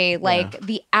energy, like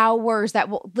the hours that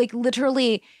will, like,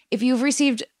 literally, if you've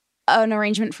received an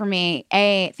arrangement from me,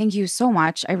 A, thank you so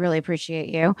much. I really appreciate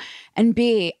you. And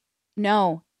B,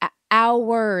 no,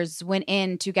 hours went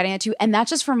into getting it to, and that's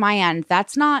just from my end.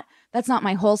 That's not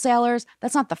my wholesalers.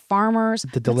 That's not the farmers.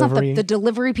 The delivery. That's not the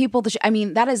delivery people.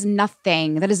 That is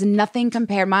nothing. That is nothing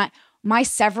compared. My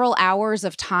several hours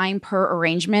of time per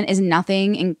arrangement is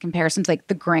nothing in comparison to like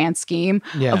the grand scheme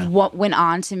of what went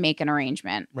on to make an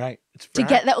arrangement. Right. To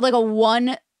get that, like a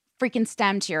one freaking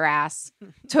stem to your ass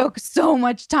took so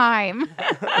much time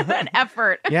and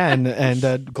effort. Yeah,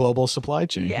 and global supply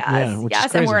chain. Yes,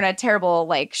 yes, and we're in a terrible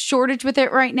like shortage with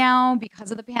it right now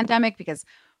because of the pandemic, because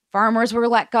farmers were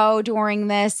let go during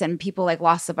this and people like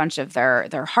lost a bunch of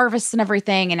their harvests and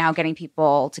everything, and now getting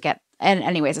people to get, and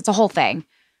anyways, it's a whole thing.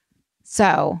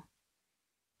 So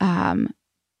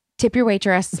tip your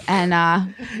waitress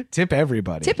and tip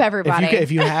everybody. Tip everybody.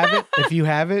 If you have it, tip. You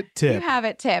have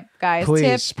it, tip, guys. Please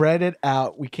tip. spread it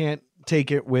out. We can't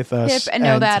take it with us. Tip and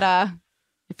know that your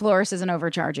florist isn't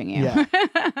overcharging you. Yeah.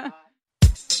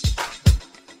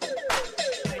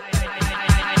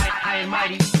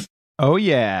 Oh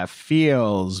yeah,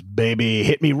 feels, baby.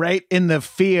 Hit me right in the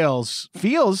feels.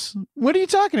 Feels? What are you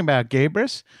talking about,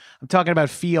 Gabrus? I'm talking about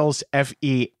Feels,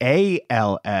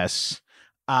 Feals,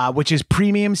 which is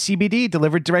premium CBD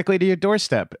delivered directly to your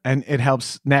doorstep. And it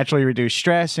helps naturally reduce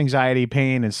stress, anxiety,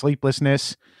 pain, and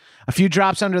sleeplessness. A few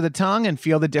drops under the tongue and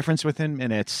feel the difference within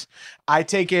minutes. I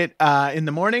take it in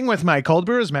the morning with my cold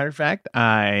brew. As a matter of fact,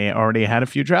 I already had a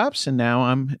few drops, and now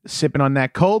I'm sipping on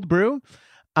that cold brew.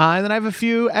 And then I have a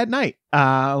few at night,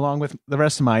 along with the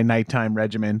rest of my nighttime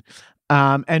regimen.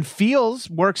 And Feels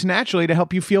works naturally to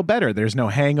help you feel better. There's no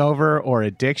hangover or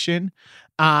addiction.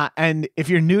 And if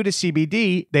you're new to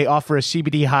CBD, they offer a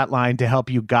CBD hotline to help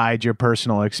you guide your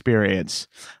personal experience.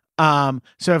 So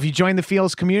if you join the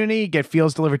Feels community, get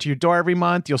Feels delivered to your door every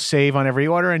month. You'll save on every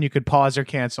order, and you could pause or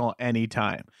cancel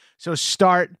anytime. So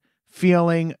start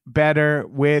feeling better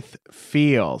with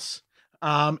Feels.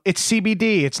 It's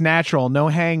CBD. It's natural. No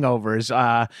hangovers.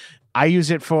 I use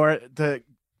it for the,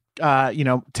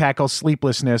 tackle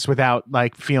sleeplessness without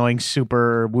like feeling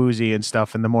super woozy and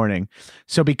stuff in the morning.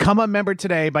 So become a member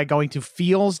today by going to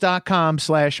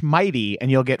feels.com/mighty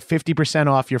and you'll get 50%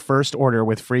 off your first order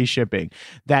with free shipping.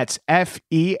 That's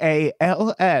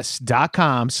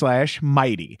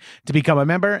FEALS.com/mighty to become a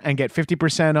member and get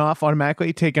 50% off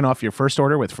automatically taken off your first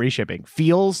order with free shipping.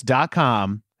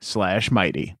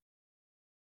 Feels.com/mighty.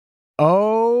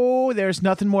 Oh, there's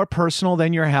nothing more personal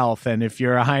than your health. And if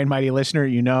you're a High and Mighty listener,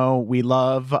 you know we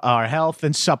love our health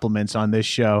and supplements on this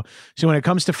show. So when it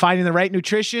comes to finding the right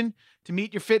nutrition to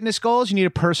meet your fitness goals, you need a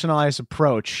personalized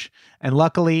approach. And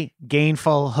luckily,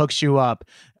 Gainful hooks you up.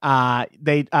 So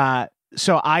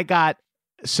I got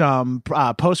some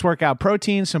post-workout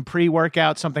protein, some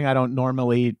pre-workout, something I don't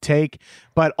normally take.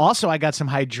 But also I got some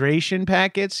hydration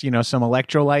packets, some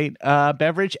electrolyte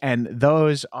beverage, and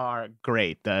those are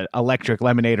great. The electric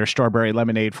lemonade or strawberry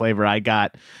lemonade flavor I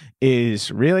got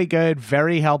is really good,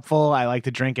 very helpful. I like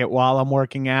to drink it while I'm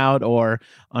working out or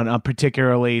on a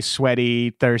particularly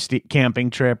sweaty, thirsty camping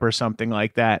trip or something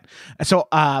like that. So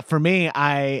for me,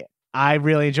 I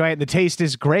really enjoy it. The taste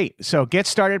is great. So get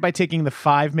started by taking the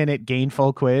 5-minute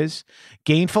Gainful quiz.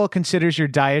 Gainful considers your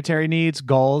dietary needs,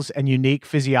 goals, and unique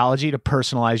physiology to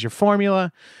personalize your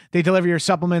formula. They deliver your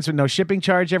supplements with no shipping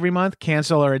charge every month.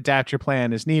 Cancel or adapt your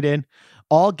plan as needed.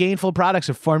 All Gainful products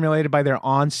are formulated by their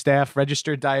on-staff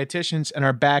registered dietitians and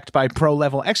are backed by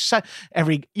pro-level exercise.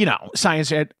 Every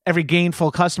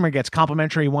Gainful customer gets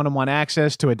complimentary one-on-one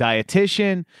access to a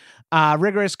dietitian.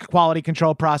 Rigorous quality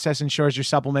control process ensures your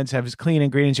supplements have clean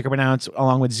ingredients you can pronounce,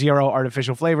 along with 0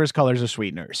 artificial flavors, colors, or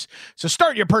sweeteners. So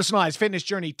start your personalized fitness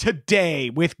journey today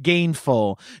with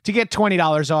Gainful. To get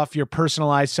 $20 off your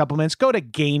personalized supplements, go to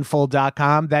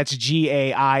Gainful.com. That's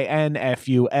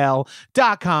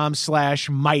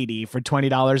GAINFUL.com/mighty for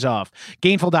 $20 off.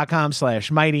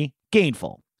 Gainful.com/mighty.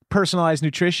 Gainful. Personalized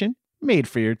nutrition made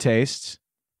for your tastes.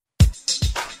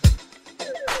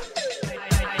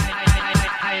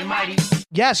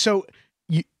 Yeah, so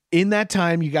in that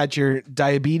time, you got your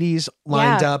diabetes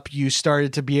lined up. You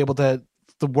started to be able to,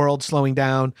 the world slowing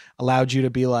down allowed you to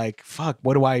be like, fuck,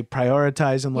 what do I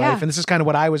prioritize in life? And this is kind of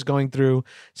what I was going through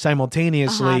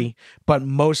simultaneously, but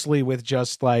mostly with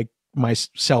just like my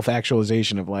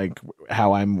self-actualization of like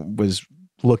how I was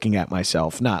looking at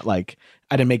myself. Not like,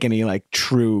 I didn't make any like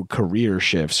true career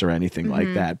shifts or anything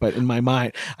like that. But in my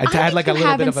mind, I had like a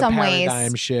little bit of a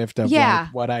paradigm shift of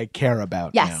like what I care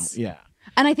about now. Yeah.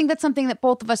 And I think that's something that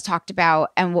both of us talked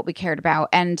about and what we cared about.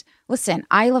 And listen,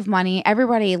 I love money.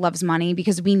 Everybody loves money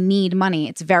because we need money.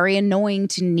 It's very annoying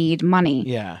to need money.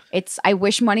 Yeah. I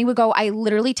wish money would go. I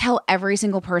literally tell every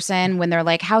single person when they're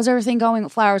like, how's everything going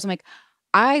with flowers? I'm like,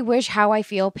 I wish how I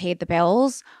feel paid the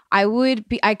bills. I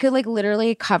could like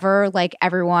literally cover like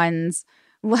everyone's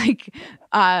like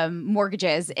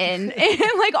mortgages in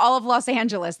like all of Los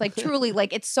Angeles. Like truly,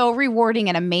 like it's so rewarding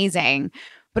and amazing.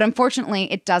 But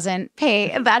unfortunately, it doesn't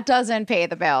pay. That doesn't pay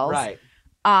the bills. Right.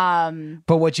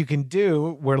 But what you can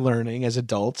do, we're learning as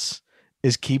adults,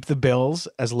 is keep the bills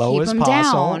as low as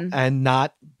possible and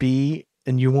not be,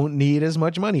 and you won't need as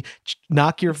much money.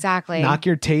 Knock your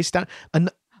taste down.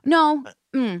 No,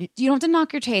 you don't have to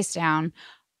knock your taste down.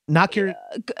 Knock your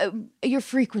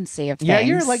frequency of things. Yeah,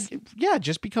 you're like,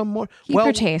 just become more. Keep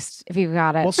your taste if you've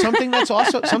got it. Well, something that's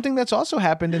also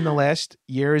happened in the last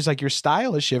year is like your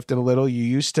style has shifted a little. You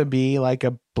used to be like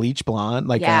a bleach blonde,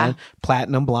 like a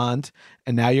platinum blonde,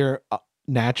 and now your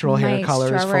natural hair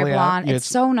color is fully blonde. out. It's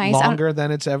so nice, longer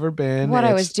than it's ever been. What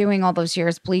I was doing all those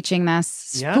years bleaching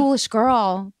this foolish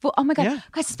girl. Oh my god,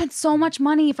 guys, I spent so much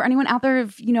money. For anyone out there,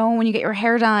 when you get your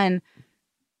hair done.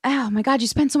 Oh my God, you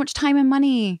spend so much time and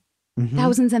money.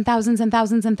 Thousands and thousands and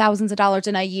thousands and thousands of dollars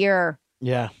in a year.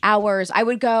 Yeah. Hours. I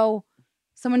would go,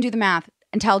 someone do the math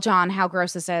and tell John how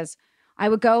gross this is. I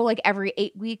would go like every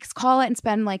 8 weeks, call it, and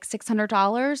spend like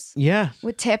 $600. Yeah.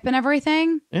 With tip and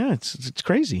everything. Yeah, it's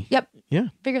crazy. Yep. Yeah.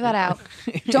 Figure that out.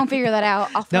 Don't figure that out.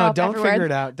 I'll throw up don't everywhere. Figure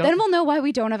it out. Then we'll know why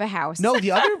we don't have a house. No, the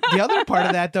other part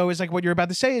of that though is like what you're about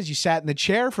to say is you sat in the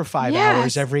chair for 5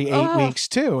 hours every 8 weeks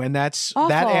too, and that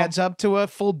adds up to a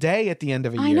full day at the end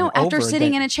of a year. I know. After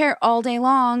sitting in a chair all day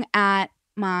long at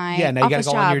my now you gotta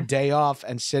go job. on your day off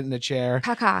and sit in the chair.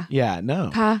 Ka-ka. Yeah,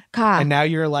 no. Ka-ka. And now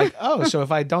you're like, oh, so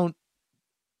if I don't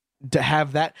to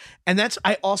have that, and that's,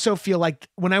 I also feel like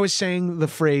when I was saying the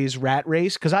phrase rat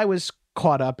race, because I was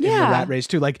caught up in the rat race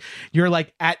too. Like you're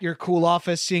like at your cool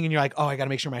office seeing, and you're like, oh, I got to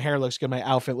make sure my hair looks good, my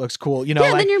outfit looks cool. Yeah,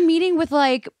 and then you're meeting with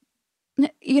like,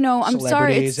 I'm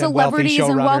sorry, it's celebrities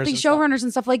and wealthy showrunners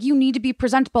and stuff. Like you need to be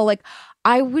presentable. Like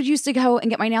I would used to go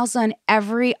and get my nails done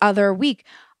every other week.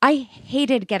 I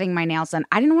hated getting my nails done.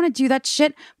 I didn't want to do that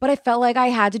shit, but I felt like I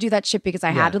had to do that shit because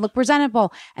I had to look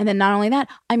presentable. And then not only that,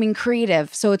 I'm in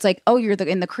creative. So it's like, oh, you're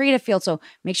in the creative field. So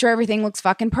make sure everything looks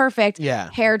fucking perfect. Yeah.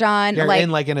 Hair done. You're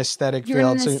in like an aesthetic field. You're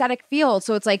in an aesthetic field.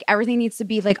 So it's like everything needs to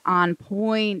be like on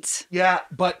point. Yeah.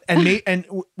 But, and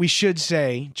we should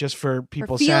say, just for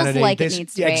people's sanity, like it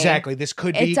needs to be. Exactly. This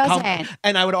could be. It doesn't.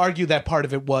 And I would argue that part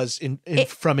of it was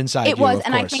from inside you. It was.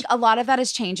 And course. I think a lot of that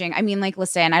is changing. I mean, like,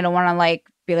 listen, I don't want to like,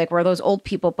 be like we're those old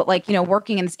people, but like,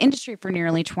 working in this industry for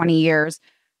nearly 20 years,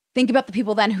 think about the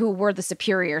people then who were the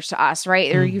superiors to us,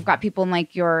 right? Or you've got people in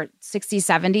like your 60s,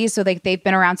 70s, so they've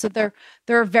been around, so they're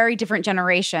a very different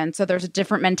generation, so there's a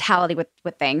different mentality with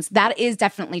things that is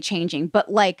definitely changing.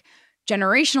 But like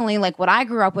generationally, like what I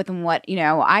grew up with and what,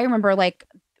 I remember like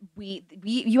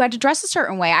you had to dress a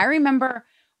certain way. I remember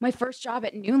my first job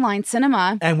at New Line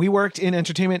Cinema. And we worked in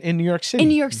entertainment in New York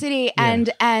City. Yeah.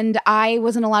 And I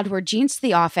wasn't allowed to wear jeans to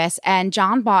the office. And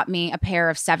John bought me a pair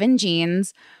of 7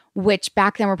 jeans, which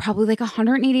back then were probably like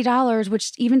 $180,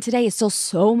 which even today is still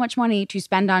so much money to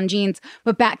spend on jeans.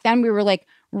 But back then we were like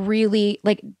really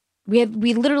like we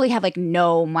literally had like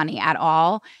no money at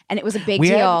all. And it was a big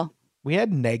deal. We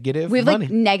had negative money. We have like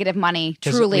negative money,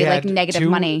 truly like negative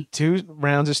money. 2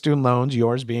 rounds of student loans,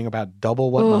 yours being about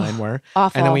double what mine were.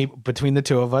 Awful. And then we, between the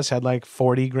two of us, had like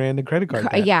 40 grand in credit card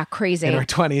debt. Yeah, crazy. In our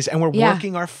 20s. And we're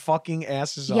working our fucking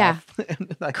asses off.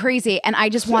 Like, crazy. And I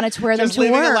just wanted to wear them to work.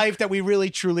 Just living a life that we really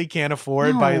truly can't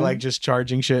afford by like just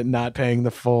charging shit and not paying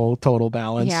the full total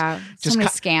balance. Yeah, just so many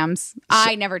scams.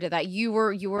 I never did that. You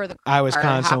were the I was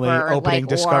constantly opening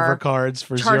Discover cards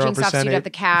for 0%. Charging stuff so you'd have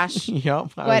the cash.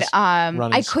 Yep. But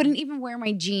I couldn't even wear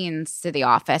my jeans to the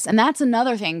office. And that's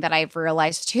another thing that I've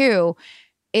realized too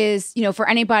is, for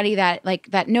anybody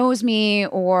that knows me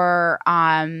or,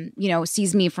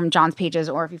 sees me from John's pages,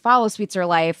 or if you follow Sweetser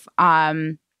Life,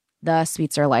 the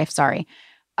Sweetser Life, sorry.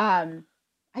 I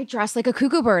dress like a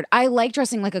cuckoo bird. I like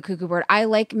dressing like a cuckoo bird. I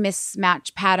like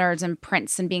mismatched patterns and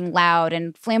prints and being loud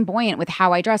and flamboyant with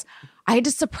how I dress. I had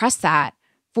to suppress that.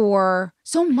 For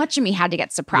so much of me had to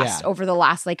get suppressed over the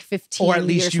last like 15 years. Or at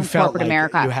least you felt corporate like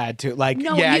America. You had to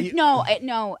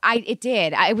it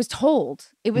did. I was told.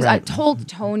 It was told to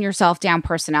tone yourself down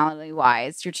personality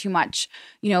wise. You're too much.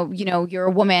 You're a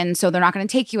woman, so they're not going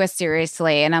to take you as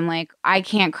seriously. And I'm like, I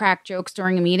can't crack jokes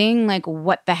during a meeting. Like,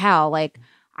 what the hell? Like,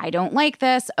 I don't like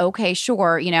this. Okay,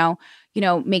 sure.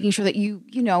 Making sure that you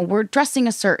were dressing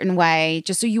a certain way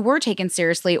just so you were taken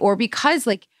seriously, or because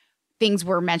like things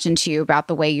were mentioned to you about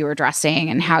the way you were dressing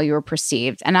and how you were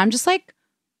perceived. And I'm just like,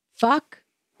 fuck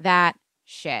that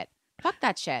shit. Fuck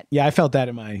that shit. Yeah, I felt that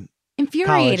in my infuriating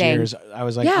college years. I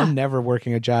was like, I'm never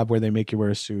working a job where they make you wear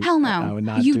a suit. Hell no. I would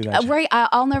not do that. Right.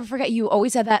 I'll never forget. You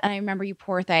always said that. And I remember you,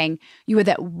 poor thing. You had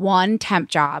that one temp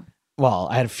job. Well,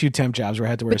 I had a few temp jobs where I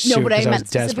had to wear a suit. No, but I meant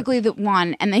desperate. Specifically the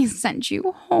one, and they sent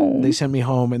you home. They sent me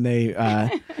home, and they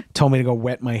told me to go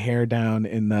wet my hair down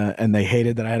and they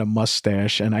hated that I had a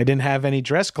mustache, and I didn't have any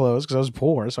dress clothes because I was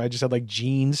poor, so I just had like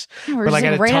jeans, or like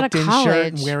I had a tucked in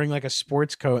shirt and wearing like a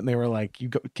sports coat, and they were like,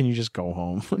 "Can you just go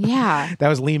home?" Yeah, that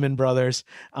was Lehman Brothers.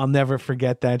 I'll never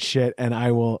forget that shit, and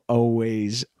I will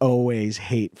always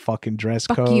hate fucking dress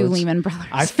codes. Fuck you, Lehman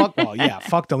Brothers. Fuck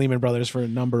the Lehman Brothers for a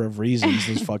number of reasons.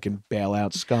 Those fucking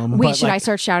bailout scum. Wait, should I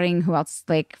start shouting who else?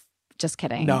 Like, just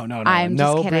kidding. No. I'm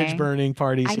just kidding. Bridge burning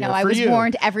parties. I know. Here I for was you.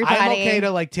 warned. Everybody. I'm okay to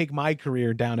like take my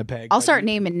career down a peg. I'll start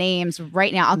naming names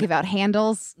right now. I'll give out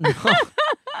handles.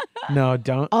 No,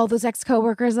 don't. All those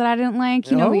ex-coworkers that I didn't like.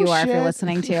 You know who you are if you're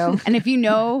listening to. And if you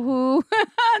know who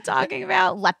I'm talking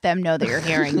about, let them know that you're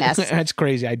hearing this. That's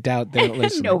crazy. I doubt they're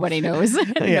listening. Nobody knows.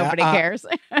 Nobody cares.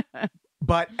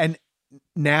 And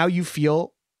now you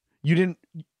feel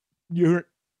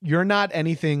you're not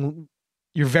anything.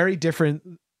 You're very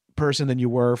different person than you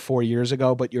were 4 years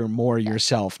ago, but you're more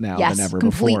yourself now than ever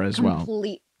before as well.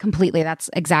 Completely. That's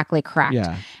exactly correct.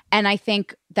 Yeah. And I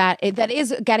think that that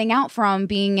is getting out from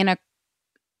being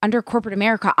under corporate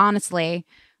America, honestly.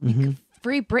 Mm-hmm.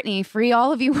 Free Britney, free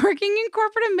all of you working in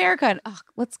corporate America.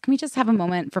 Can we just have a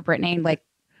moment for Britney? Like,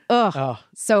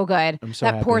 so good. I'm so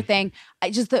that happy. Poor thing.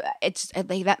 It's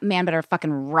like that man better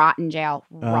fucking rot in jail.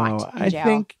 I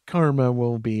think karma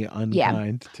will be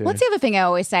unkind to. What's the other thing I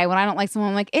always say when I don't like someone?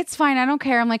 I'm like, it's fine. I don't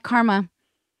care. I'm like, karma.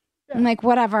 Yeah. I'm like,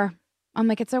 whatever. I'm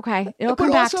like, it's okay. It'll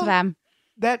come back to them.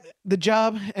 That the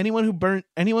job, anyone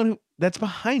who that's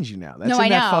behind you now. That's in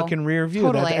that fucking rear view.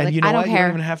 Totally. And like, you know I don't what? care. You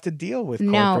don't even have to deal with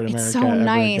corporate America. No, it's so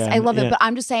nice. Again. I love it. But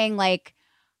I'm just saying, like,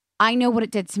 I know what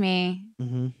it did to me.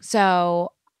 Mm-hmm.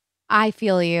 So I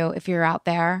feel you if you're out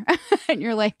there and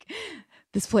you're like,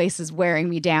 this place is wearing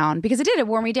me down, because it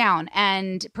wore me down,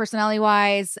 and personality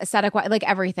wise, aesthetic wise, like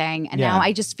everything. And now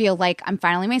I just feel like I'm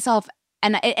finally myself.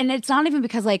 And it's not even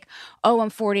because like, oh, I'm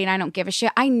 40 and I don't give a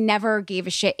shit. I never gave a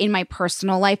shit in my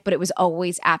personal life, but it was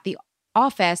always at the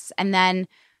office. And then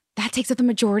that takes up the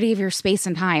majority of your space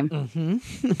and time,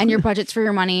 mm-hmm. and your budgets for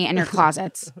your money and your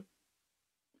closets.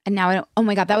 And now I don't, oh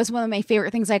my God, that was one of my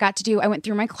favorite things I got to do. I went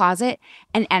through my closet,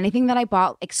 and anything that I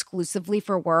bought exclusively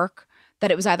for work,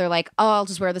 that it was either like, oh, I'll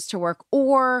just wear this to work,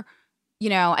 or,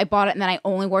 I bought it and then I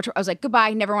only wore it I was like,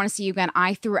 goodbye, never want to see you again.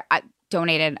 I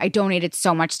donated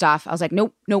so much stuff. I was like,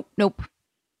 nope.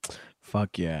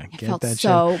 Fuck yeah. It felt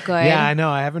so good. Yeah, I know.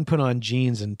 I haven't put on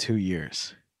jeans in 2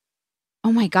 years.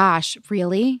 Oh my gosh,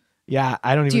 really? Yeah,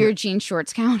 I don't even. Do your jean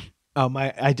shorts count?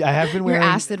 I have been Your wearing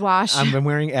acid wash. I've been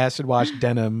wearing acid wash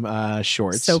denim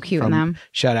shorts. So cute in from- them.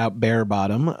 Shout out Bare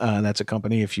Bottom. That's a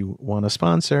company if you want to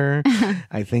sponsor.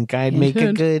 I think I'd You make a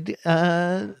should. good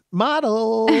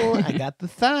model. I got the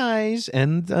thighs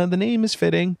and the name is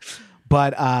fitting.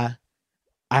 But I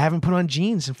haven't put on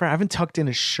jeans in forever. I haven't tucked in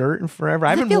a shirt in forever. I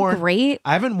Does it haven't feel worn great?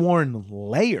 I haven't worn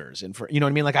layers in for you know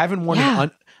what I mean? Like I haven't worn Yeah.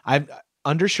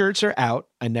 undershirts are out.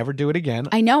 I never do it again.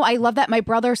 I know. I love that. My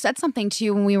brother said something to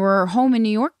you when we were home in New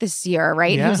York this year,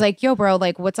 right? Yeah. He was like, yo, bro,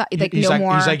 like, what's up? Like, he's no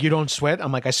more. He's like, you don't sweat?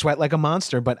 I'm like, I sweat like a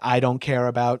monster, but I don't care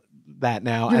about that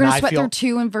now. You're and going to I sweat feel through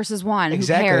 2 and versus 1.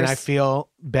 exactly, Who and cares? I feel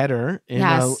better in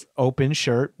Yes. an open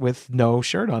shirt with no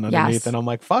shirt on underneath. Yes. And I'm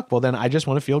like, fuck. Well, then I just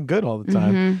want to feel good all the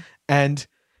time. Mhm. And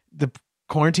the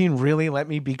quarantine really let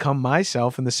me become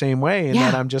myself in the same way. And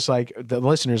Yeah. that I'm just like, the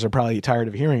listeners are probably tired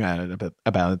of hearing about it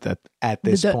at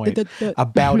this point.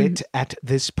 About it at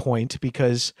this point,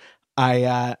 because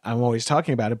I'm always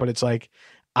talking about it, but it's like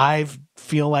I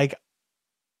feel like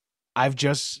I've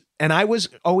just, and I was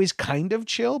always kind of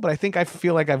chill, but I think I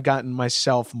feel like I've gotten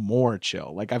myself more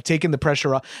chill. Like I've taken the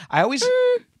pressure off. I always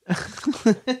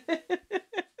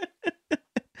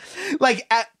like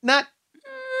not.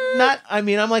 I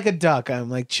mean, I'm like a duck. I'm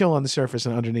like chill on the surface,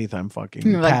 and underneath, I'm fucking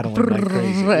You're like, paddling like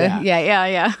crazy.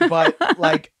 Yeah. But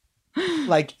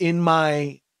like in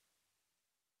my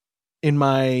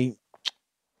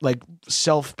like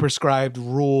self-prescribed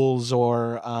rules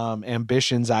or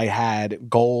ambitions I had,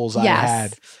 goals I Yes.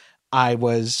 had, I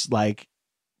was like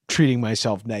treating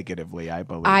myself negatively, I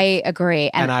believe. I agree.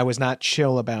 and I was not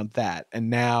chill about that. And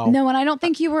now No, and I don't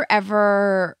think you were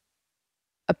ever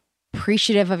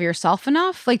appreciative of yourself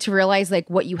enough, like to realize like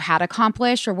what you had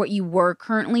accomplished or what you were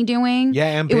currently doing. yeah,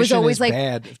 ambition it was always is like,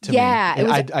 bad to yeah, me. it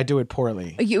was- I do it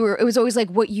poorly. It was always like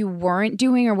what you weren't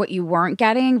doing or what you weren't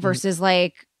getting versus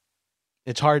like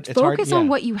It's hard. focus on yeah.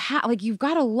 what you have. Like you've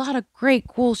got a lot of great,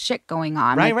 cool shit going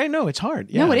on. Right, Like, right. No, it's hard.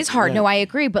 Yeah, No, it is hard. yeah. No, I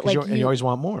agree. But 'Cause like you always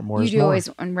want more. More you is do more. always,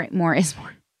 and right, more is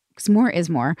more. Because more is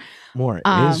more. More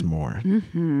is more.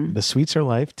 Mhm. The Sweets Are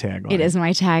Life tagline. It is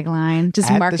my tagline.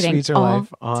 Just At marketing The Sweets Are all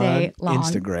Life on day long.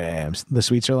 Instagram.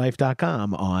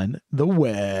 TheSweetsAreLife.com on the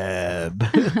web.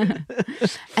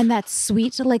 And that's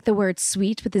sweet, like the word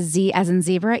sweet with a Z as in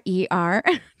zebra, ER.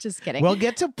 Just kidding. We'll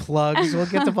get to plugs.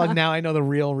 Now I know the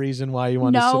real reason why you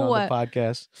want to sit No. on the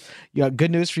podcast. Yeah,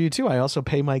 good news for you too. I also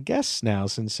pay my guests now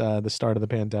since the start of the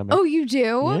pandemic. oh, you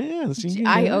do? yeah. So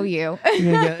I owe you.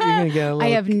 You're gonna get a little, I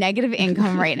have negative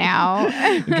income right now.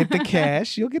 you get the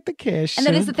cash. You'll get the cash. And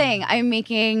that is soon. the thing. I'm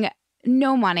making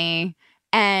no money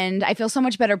and I feel so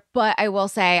much better. But I will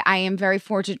say I am very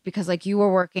fortunate because like you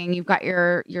were working, you've got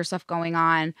your stuff going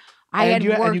on. And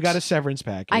you got a severance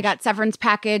package. I got severance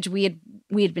package. We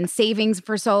had been savings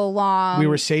for so long. we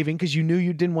were saving because you knew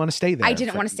you didn't want to stay there. I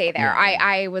didn't want to stay there. Yeah.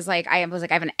 I was like, I have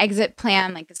an exit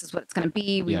plan. Like this is what it's going to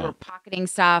be. We Yeah. were pocketing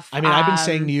stuff. I mean, I've been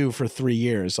saying to you for 3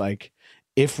 years, like,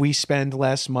 if we spend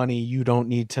less money, you don't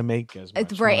need to make as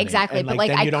much. Right, money. exactly. And, But, like,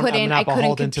 then I you don't- couldn't- I'm not I couldn't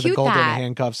beholden to the compute golden that.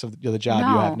 handcuffs of the job you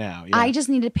have now. Yeah. I just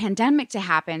needed a pandemic to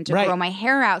happen to Right. grow my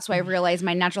hair out. So I realized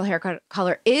my natural hair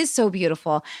color is so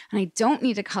beautiful and I don't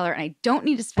need to color and I don't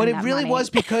need to spend but it that really money. was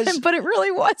because But it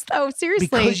really was though. Seriously.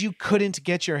 because you couldn't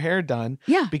get your hair done.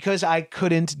 Yeah. Because I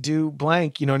couldn't do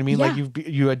blank. You know what I mean? Yeah. Like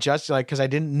you adjusted, like, because I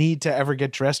didn't need to ever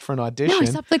get dressed for an audition. No, I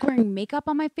stopped like wearing makeup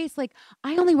on my face. Like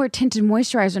I only wear tinted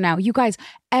moisturizer now. You guys,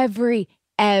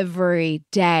 every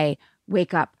day,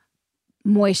 wake up,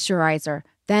 moisturizer,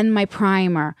 then my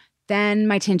primer, then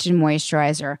my tinted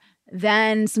moisturizer,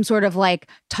 then some sort of like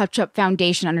touch-up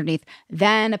foundation underneath,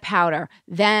 then a powder,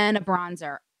 then a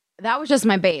bronzer. That was just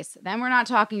my base. Then we're not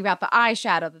talking about the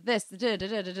eyeshadow,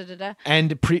 the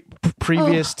And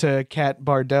previous to Kat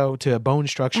Bardot to Bone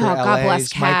Structure Oh, God bless LA's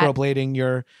Kat. microblading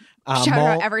your Shout her mole.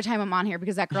 out every time I'm on here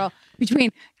because that girl,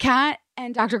 between Kat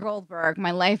and Dr. Goldberg, my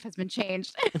life has been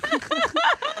changed.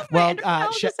 Well,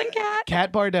 Endocrinologist and Kat.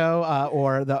 Kat Bardot,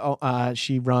 or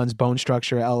she runs Bone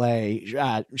Structure LA.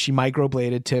 She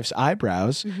microbladed Tiff's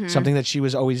eyebrows, something that she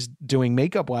was always doing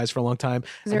makeup wise for a long time.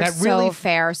 They're And that so really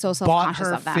fair, so bought self-conscious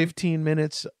her of them. 15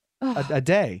 minutes a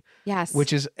day, Yes.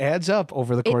 which adds up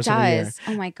over the it course of a year. does.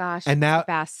 Oh my gosh. And it's now, the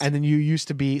best. and then you used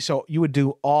to be, so you would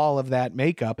do all of that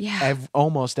makeup Yeah.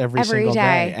 almost every single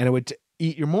day, and it would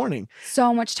eat your morning.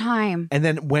 so much time. And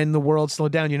then when the world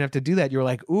slowed down, you didn't have to do that. You're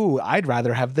like, ooh, I'd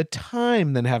rather have the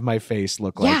time than have my face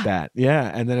look Yeah. like that. Yeah.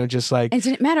 And then it was just like, It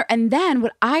didn't matter. And then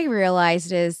what I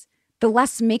realized is the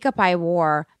less makeup I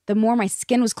wore, the more my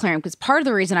skin was clearing. Because part of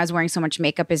the reason I was wearing so much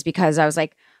makeup is because I was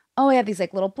like, oh, I have these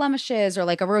like little blemishes or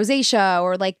like a rosacea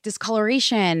or like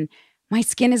discoloration. My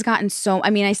skin has gotten so,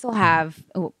 I mean, I still have,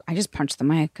 oh, I just punched the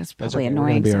mic. It's probably okay. We're gonna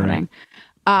annoying be all right. sounding.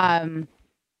 It's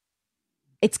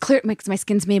clear because my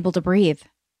skin's been able to breathe.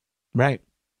 Right.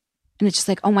 And it's just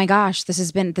like, oh my gosh, this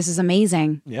is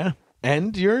amazing. Yeah.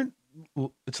 And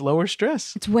it's lower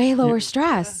stress. It's way lower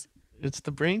stress. It's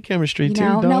the brain chemistry You too.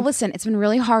 know, dog. now listen, it's been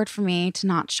really hard for me to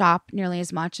not shop nearly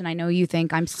as much, and I know you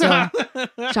think I'm still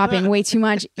shopping way too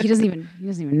much. He doesn't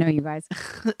even know, you guys.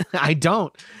 I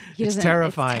don't. It's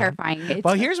terrifying. It's terrifying.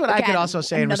 Well, here's what I could also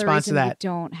say in response to that.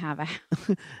 Don't have a.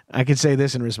 I could say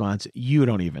this in response. You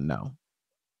don't even know.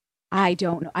 I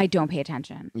don't know. I don't pay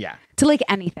attention. Yeah. To like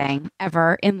anything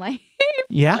ever in life.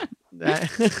 Yeah.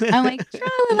 I'm like tra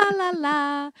la la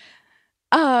la.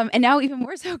 And now even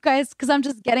more so, guys, because I'm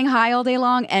just getting high all day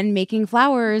long and making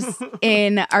flowers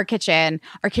in our kitchen.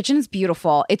 Our kitchen is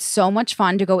beautiful. It's so much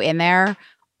fun to go in there.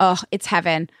 Oh, it's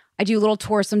heaven. I do little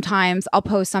tours sometimes. I'll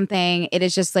post something. It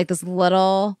is just like this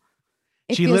little.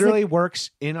 She literally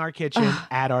works in our kitchen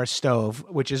at our stove,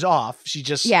 which is off. She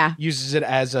just uses it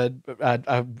as a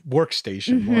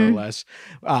workstation, more or less.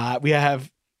 We have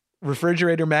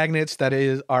refrigerator magnets that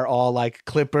are all like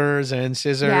clippers and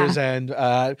scissors and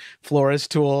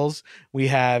florist tools. We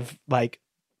have like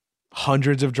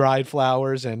hundreds of dried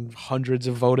flowers and hundreds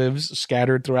of votives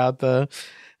scattered throughout the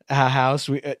house.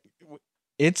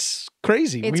 It's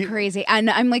crazy. It's crazy. And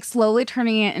I'm like slowly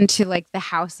turning it into like the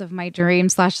house of my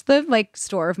dreams / the like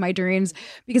store of my dreams,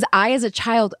 because I, as a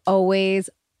child, always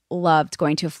loved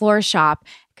going to a florist shop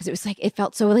because it was like, it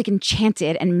felt so like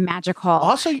enchanted and magical.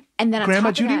 Also, and then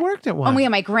Grandma Judy worked at one. Oh yeah,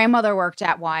 my grandmother worked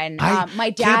at one.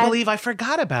 My dad. Can't believe I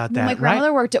forgot about that. My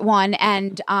grandmother worked at one,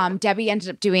 and Debbie ended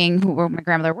up doing, who my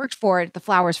grandmother worked for, the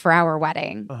flowers for our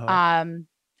wedding.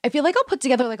 I feel like I'll put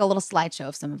together like a little slideshow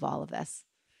of some of all of this.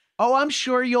 Oh, I'm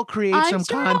sure you'll create some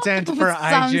content for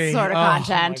some IG. Sort of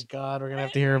content. Oh my God, we're gonna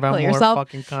have to hear about more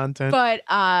fucking content. But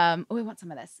I want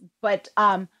some of this. But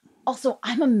also,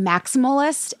 I'm a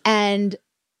maximalist, and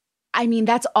I mean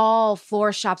that's all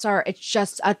florist shops are. It's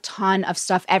just a ton of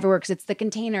stuff everywhere because it's the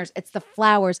containers, it's the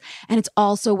flowers, and it's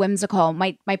also whimsical.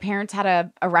 My parents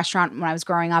had a restaurant when I was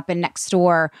growing up, and next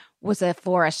door was a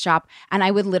florist shop, and I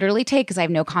would literally take, because I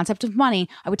have no concept of money,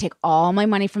 I would take all my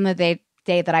money from the day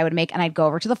that I would make, and I'd go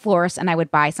over to the florist and I would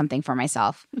buy something for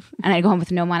myself, and I'd go home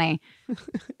with no money,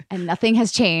 and nothing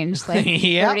has changed like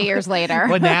 30 years later.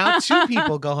 But now 2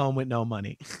 people go home with no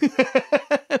money.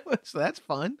 So that's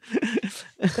fun.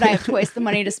 But I have twice the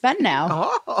money to spend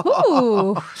now.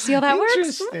 Ooh, see how that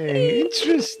works?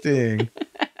 Interesting.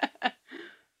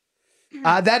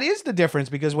 That is the difference,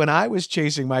 because when I was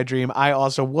chasing my dream, I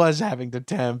also was having to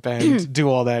temp and do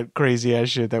all that crazy ass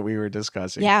shit that we were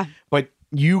discussing. Yeah. But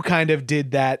you kind of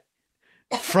did that,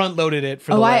 front loaded it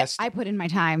for the last. I put in my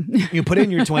time. You put in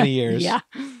your 20 years. Yeah.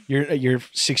 Your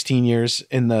 16 years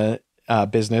in the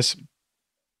business,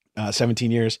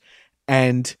 17 years.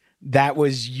 And that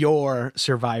was your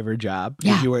survivor job.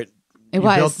 Yeah. You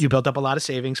built up a lot of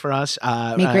savings for us.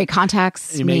 Made great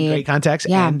contacts. You made great contacts,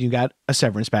 and you got a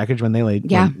severance package when they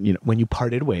laid. Yeah. When you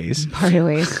parted ways.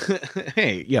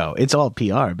 Hey, it's all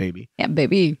PR, baby. Yeah,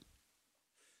 baby.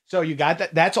 So you got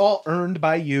that. That's all earned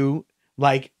by you,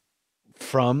 like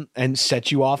and set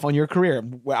you off on your career.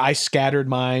 I scattered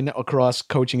mine across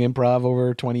coaching improv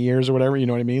over 20 years or whatever. You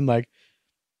know what I mean? Like,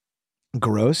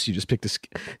 gross. You just picked for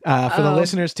the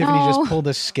listeners, Tiffany just pulled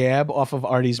a scab off of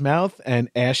Artie's mouth and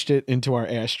ashed it into our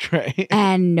ashtray.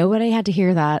 And nobody had to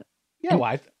hear that.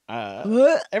 Yeah,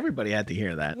 everybody had to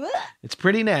hear that. It's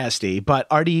pretty nasty, but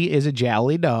Artie is a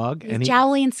jowly dog. He's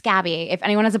jowly and scabby. If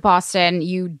anyone is in Boston,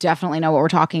 you definitely know what we're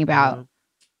talking about.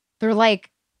 They're like,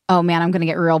 oh man, I'm going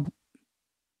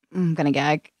to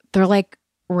gag. They're like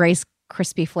Rice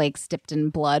Krispie Flakes dipped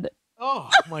in blood. Oh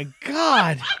my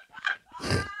God.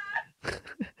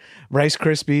 Rice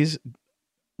Krispies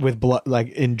with blood, like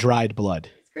in dried blood.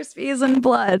 Krispies and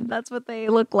blood. That's what they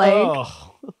look like.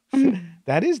 Oh,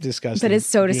 that is disgusting. That is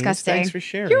so disgusting. Thanks for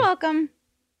sharing. You're welcome.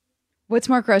 What's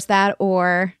more gross, that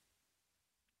or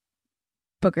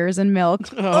boogers and milk?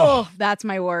 Oh, that's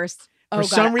my worst. For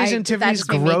some reason, Tiffany's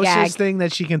grossest thing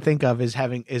that she can think of is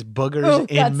boogers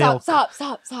in milk. Stop.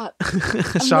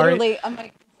 Sorry. I'm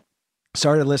like,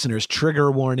 sorry to listeners.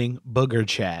 Trigger warning, booger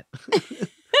chat.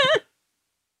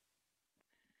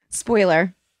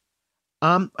 Spoiler.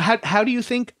 How do you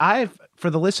think for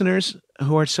the listeners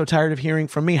who are so tired of hearing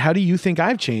from me, how do you think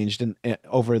I've changed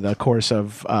over the course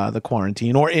of the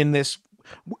quarantine or in this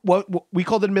What we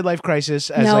called it a midlife crisis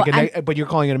as No, but you're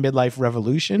calling it a midlife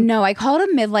revolution? No, I call it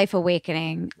a midlife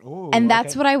awakening. Ooh, and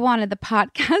that's okay. what I wanted the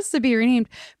podcast to be renamed,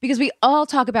 because we all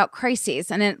talk about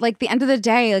crises. And at like the end of the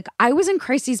day, like I was in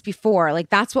crises before. Like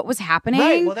that's what was happening.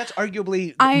 Right. Well, that's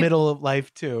arguably the middle of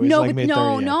life too. No, like but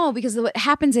no, because what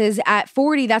happens is at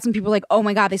 40, that's when people are like, oh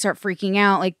my God, they start freaking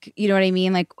out. Like, you know what I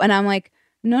mean? Like, and I'm like,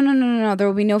 no. There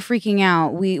will be no freaking out.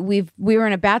 We were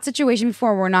in a bad situation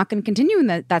before. We're not going to continue in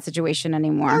that situation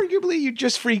anymore. Arguably, you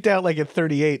just freaked out like at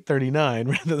 38, 39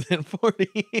 rather than 40.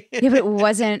 Yeah, but it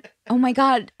wasn't. Oh my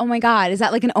God. Is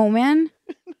that like an omen?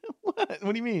 What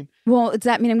do you mean? Well, does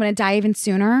that mean I'm going to die even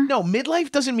sooner? No,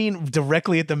 midlife doesn't mean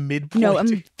directly at the midpoint. No,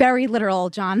 I'm very literal,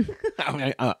 John.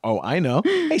 I know.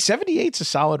 Hey, 78's a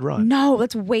solid run. No,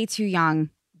 that's way too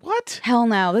young. What? Hell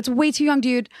no. That's way too young,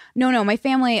 dude. No. My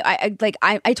family,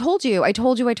 I told you.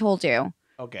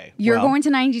 Okay. You're well, going to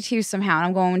 92 somehow, and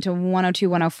I'm going to 102,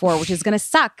 104, which is going to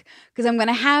suck because I'm going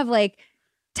to have like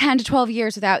 10 to 12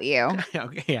 years without you.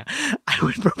 Okay, yeah. I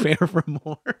would prepare for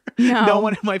more. No. No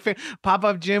one in my family.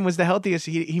 Pop-Up Jim was the healthiest.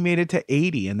 He made it to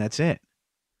 80, and that's it.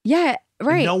 Yeah,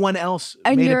 right. And no one else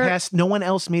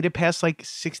made it past like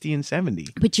 60 and 70.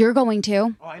 But you're going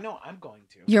to. Oh, I know. I'm going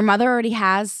to. Your mother already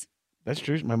has. That's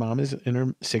true. My mom is in her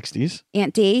 60s.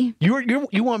 Aunt D. You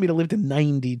want me to live to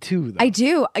 92, though. I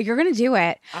do. You're going to do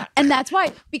it. And that's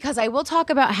why, because I will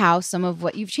talk about how some of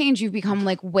what you've changed, you've become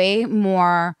like way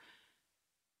more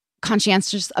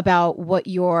conscientious about what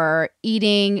you're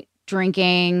eating,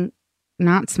 drinking,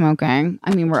 not smoking.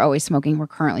 I mean, we're always smoking. We're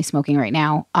currently smoking right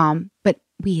now. But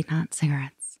weed, not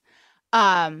cigarettes.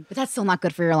 But that's still not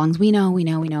good for your lungs. We know,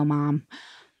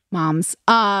 moms.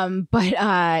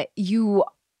 But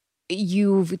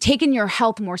you've taken your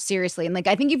health more seriously. And like,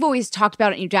 I think you've always talked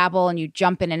about it and you dabble and you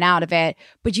jump in and out of it,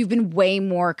 but you've been way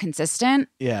more consistent.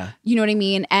 Yeah. You know what I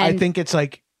mean? And I think it's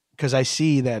like, because I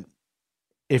see that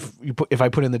if I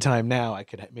put in the time now, I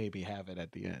could maybe have it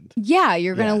at the end. Yeah,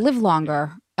 you're going to live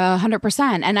longer,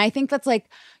 100%. And I think that's like,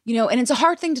 and it's a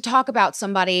hard thing to talk about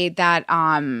somebody that,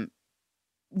 I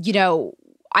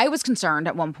was concerned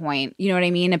at one point, you know what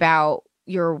I mean, about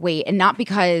your weight, and not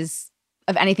because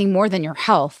of anything more than your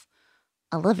health.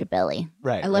 I love you, Billy.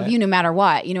 Right. I love you no matter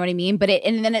what. You know what I mean? But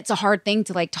and then it's a hard thing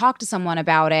to like talk to someone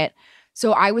about it.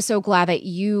 So I was so glad that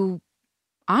you,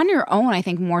 on your own, I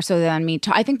think more so than me.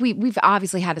 I think we've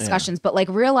obviously had discussions, but like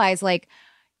realize like,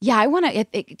 yeah, I want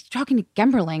to, talking to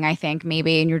Gemberling, I think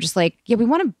maybe. And you're just like, yeah, we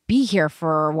want to be here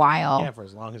for a while. Yeah, for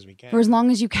as long as we can. For as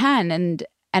long as you can.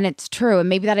 And it's true. And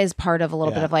maybe that is part of a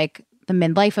little bit of like the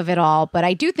midlife of it all. But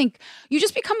I do think you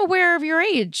just become aware of your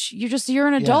age. You're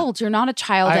an adult. You're not a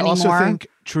child anymore. I also think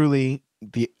truly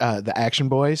the Action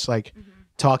Boys, like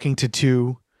talking to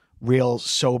two real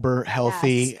sober,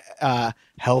 healthy,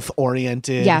 health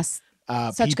oriented. Yes.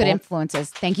 Such people. Good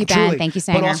influences. Thank you, Ben. Truly. Thank you,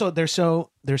 Sanger. But also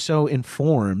they're so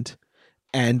informed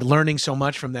and learning so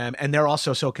much from them. And they're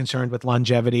also so concerned with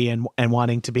longevity and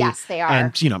wanting to be. Yes, they are.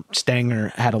 And, Stanger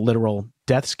had a literal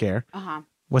death scare. Uh-huh.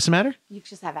 What's the matter? You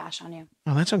just have ash on you.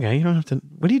 Oh, that's okay. You don't have to.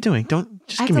 What are you doing? Don't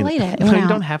just I give have me to light it. It No, went you out.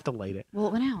 don't have to light it. Well,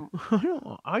 it went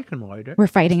out. I can light it. We're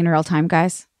fighting in real time,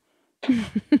 guys.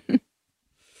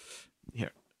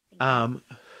 Here. I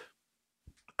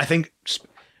think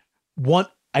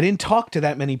I didn't talk to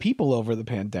that many people over the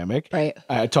pandemic. Right.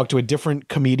 I talked to a different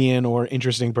comedian or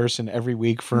interesting person every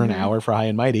week for an hour for High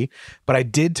and Mighty. But I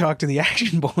did talk to the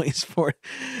Action Boys for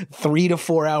 3 to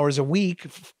 4 hours a week,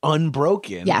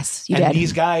 unbroken. Yes, you and did.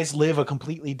 these guys live a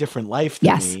completely different life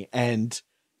than me. And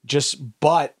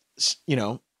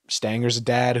Stanger's a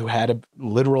dad who had a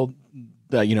literal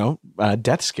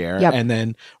death scare. Yep. And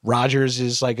then Rogers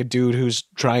is like a dude who's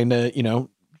trying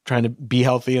to be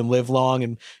healthy and live long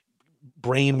and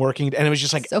brain working. And it was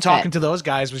just like talking to those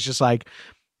guys was just like,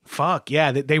 fuck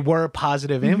yeah, they were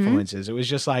positive influences. It was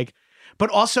just like,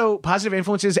 but also positive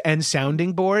influences and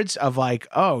sounding boards of like,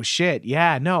 oh shit.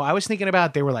 Yeah, no, I was thinking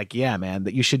about, they were like, yeah, man,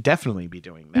 that you should definitely be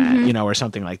doing that, or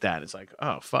something like that. It's like,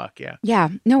 oh fuck yeah. Yeah.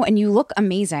 No. And you look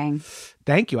amazing.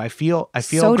 Thank you. I feel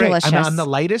so great. Delicious. I'm the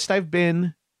lightest I've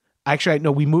been. Actually,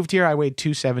 no, we moved here. I weighed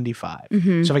 275. So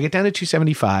if I get down to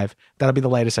 275, that'll be the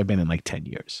lightest I've been in like 10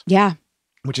 years. Yeah.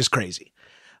 Which is crazy.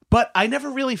 But I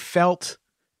never really felt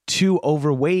too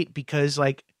overweight because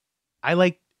I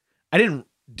didn't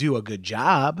do a good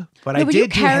job, but I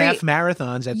did do half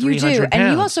marathons at 300 pounds.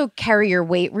 And you also carry your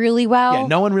weight really well. Yeah,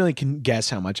 no one really can guess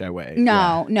how much I weigh.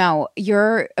 No.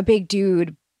 You're a big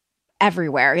dude.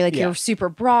 everywhere. Like Yeah. you're super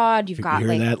broad. You've You got hear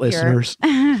like that, listeners?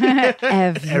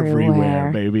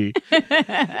 everywhere, baby.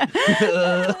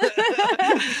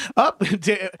 Up,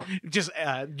 just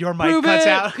your mic Prove cuts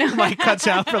it. out. Mic cuts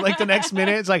out for like the next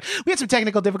minute. It's like we had some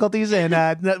technical difficulties, and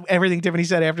everything Tiffany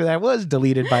said after that was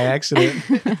deleted by accident.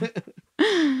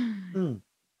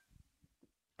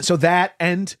 So that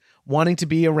and wanting to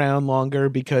be around longer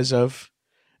because of,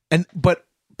 but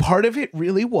part of it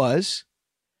really was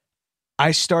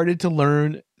I started to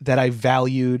learn that I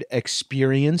valued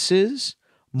experiences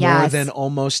more Yes. than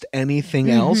almost anything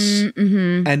else.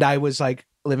 Mm-hmm. And I was like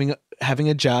having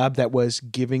a job that was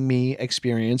giving me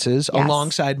experiences Yes.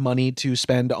 alongside money to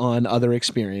spend on other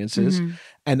experiences. Mhm.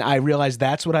 And I realized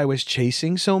that's what I was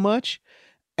chasing so much.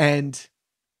 And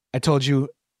I told you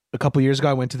a couple years ago,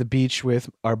 I went to the beach with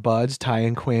our buds, Ty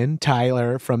and Quinn,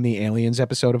 Tyler from the Aliens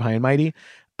episode of High and Mighty.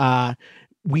 I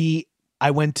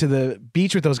went to the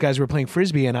beach with those guys who were playing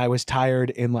Frisbee, and I was tired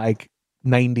in like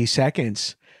 90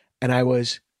 seconds. And I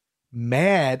was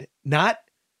mad.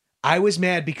 I was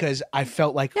mad because I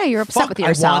felt like, Yeah, you're upset fuck, with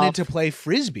yourself. I wanted to play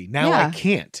Frisbee. Now Yeah. I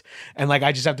can't. And like,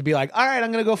 I just have to be like, all right,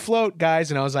 I'm going to go float, guys.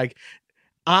 And I was like,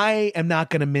 I am not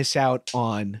going to miss out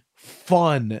on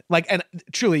fun. Like, and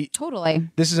truly, Totally.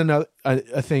 this is another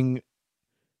a thing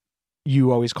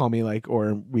you always call me, like,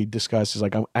 or we discuss, is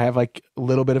like I have like a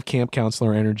little bit of camp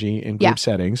counselor energy in group Yeah.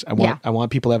 settings. I Yeah.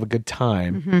 want people to have a good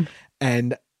time, Mhm.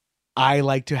 and I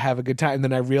like to have a good time. And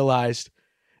then I realized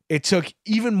it took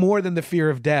even more than the fear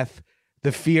of death,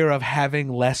 the fear of having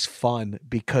less fun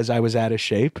because I was out of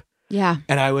shape. Yeah.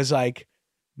 And I was like,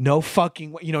 no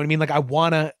fucking, you know what I mean? Like, I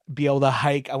want to be able to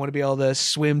hike. I want to be able to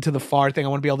swim to the far thing. I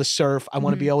want to be able to surf. I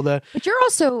want to be able to. But you're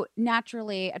also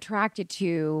naturally attracted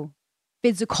to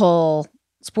physical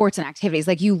sports and activities.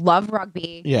 Like you love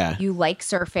rugby. Yeah. You like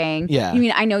surfing. Yeah. I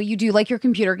mean, I know you do like your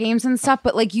computer games and stuff,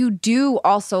 but like you do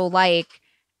also like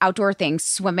outdoor things,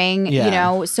 swimming, Yeah. you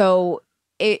know? So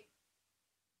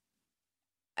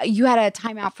you had a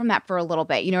time out from that for a little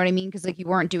bit, you know what I mean? Because like you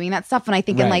weren't doing that stuff. And I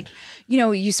think in Right. like, you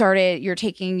know, you're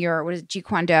taking your, what is it, Jeet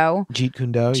Kune Do? Jeet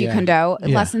Kune Do. Jeet Yeah. Kune Do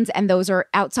Yeah. lessons. And those are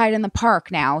outside in the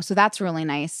park now. So that's really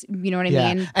nice. You know what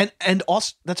I mean? And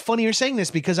also, that's funny you're saying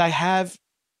this because I have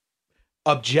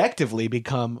objectively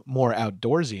become more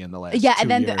outdoorsy in the last Yeah, 2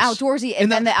 and then years. the outdoorsy,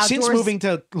 and then the outdoors. Since moving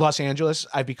to Los Angeles,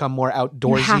 I've become more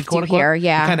outdoorsy. You have to quote unquote. here,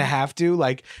 yeah. You kind of have to.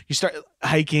 Like, you start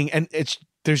hiking, and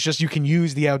you can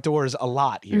use the outdoors a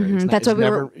lot here. Mhm. It's not- That's why it's we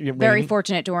never were very raining.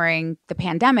 fortunate during the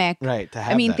pandemic. Right. To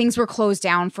have I mean, that. things were closed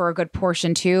down for a good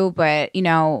portion too, but you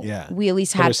know, Yeah. we at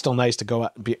least But it had was still nice to go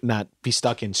out, not be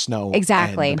stuck in snow.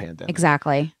 exactly, And the pandemic.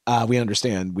 exactly. We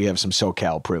understand we have some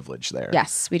SoCal privilege there.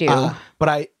 Yes, we do. But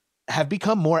I have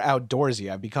become more outdoorsy.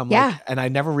 I've become Yeah. and I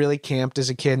never really camped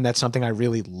as a kid, and that's something I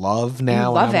really love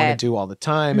now. love and I want it. to do all the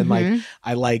time. And Mhm.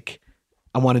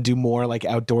 I want to do more like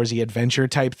outdoorsy adventure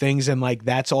type things. And like,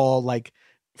 that's all like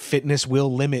fitness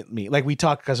will limit me. Like we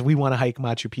talk because we want to hike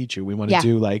Machu Picchu. We want to Yeah.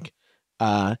 do like,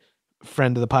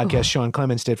 friend of the podcast, Sean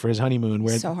Clements did for his honeymoon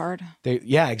where So hard.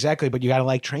 yeah, exactly. But you got to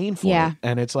like train for Yeah. it.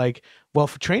 And it's like, well,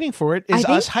 for training for it I is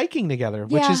think- us hiking together,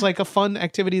 which Yeah. is like a fun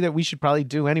activity that we should probably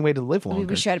do anyway to live Maybe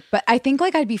longer. we should, but I think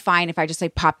like I'd be fine if I just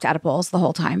like popped edibles the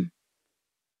whole time.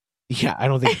 Yeah, I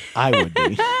don't think I would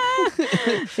be.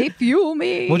 They fuel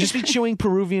me. We'll just be chewing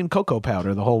Peruvian cocoa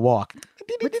powder the whole walk.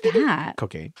 What's that?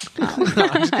 Cocaine. No, I'm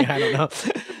just kidding, I don't know.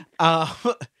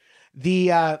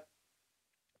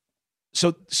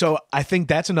 So I think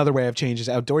that's another way I've changed is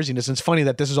outdoorsiness. And it's funny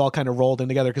that this is all kind of rolled in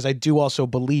together because I do also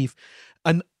believe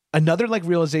another like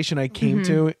realization I came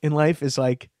to in life is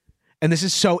like, and this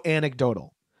is so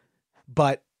anecdotal,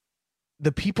 but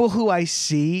the people who I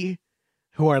see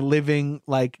who are living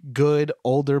like good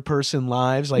older person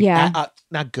lives, like Yeah.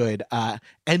 not good,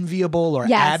 enviable or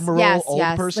Yes, admirable old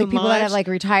yes. person like people lives, that have like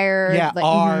retired. yeah, like,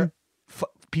 are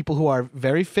people who are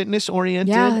very fitness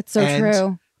oriented. yeah, that's so and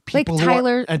true. Like people who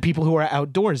Tyler. and people who are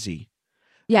outdoorsy.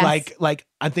 Yes. Like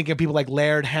I'm thinking of people like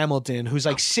Laird Hamilton, who's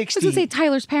like I was 60. gonna say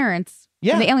Tyler's parents.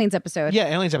 Yeah. In the Aliens episode. Yeah,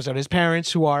 Aliens episode. His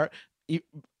parents who are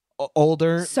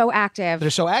older, So active.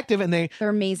 they're so active, and They're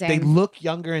amazing. they look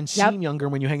younger and Yep. seem younger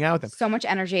when you hang out with them. so much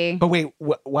energy. But wait,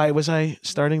 why was I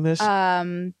starting this?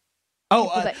 People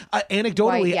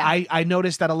Anecdotally, Why, yeah. I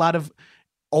noticed that a lot of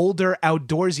older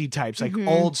outdoorsy types, like Mhm.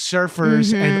 old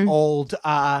surfers and Mhm. old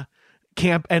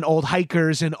camp and old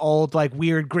hikers and old like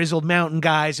weird grizzled mountain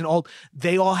guys and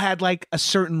they all had like a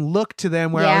certain look to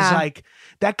them where I was Yeah. like,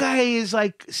 that guy is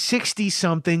like 60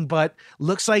 something, but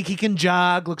looks like he can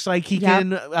jog, looks like he Yep.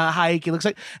 can hike. He looks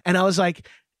like, and I was like,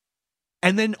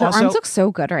 and then Their also, arms look so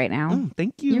good right now.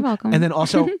 thank you. You're welcome. And then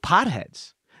also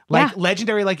potheads. Like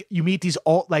legendary, like you meet these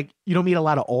old, like you don't meet a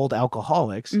lot of old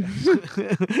alcoholics.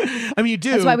 I mean, you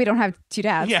do. That's why we don't have two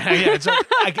dads. Yeah. So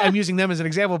I'm using them as an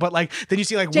example, but like then you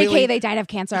see like JK, they died of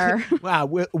cancer. Wow,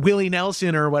 Willie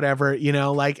Nelson or whatever,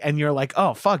 like, and you're like,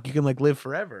 oh fuck, you can like live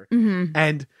forever.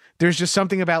 And there's just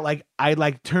something about like I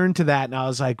like turned to that and I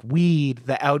was like, weed,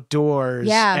 the outdoors,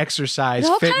 exercise, it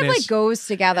all fitness, kind of like goes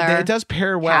together. It does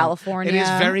pair well. California, it is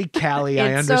very Cali.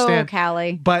 I understand, so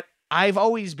Cali, but I've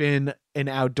always been an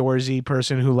outdoorsy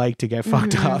person who liked to get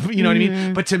fucked up. You know what I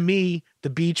mean? But to me, the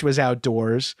beach was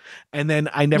outdoors. And then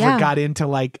I never got into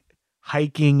like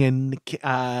hiking and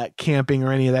camping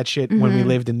or any of that shit when we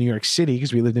lived in New York City,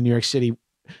 because we lived in New York City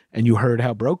and you heard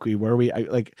how broke we were.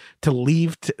 Like to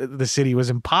leave the city was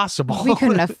impossible. We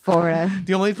couldn't afford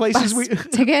the only places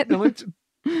ticket.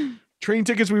 Train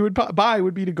tickets we would buy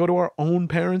would be to go to our own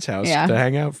parents' house to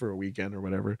hang out for a weekend or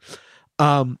whatever.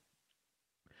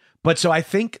 But so I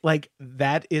think like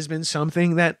that has been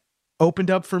something that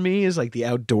opened up for me, is like the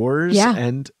outdoors.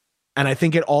 And I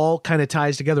think it all kind of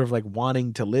ties together of like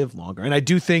wanting to live longer. And I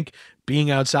do think being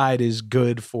outside is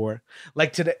good for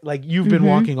like today, like you've been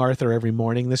walking Arthur every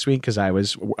morning this week, because I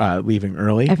was leaving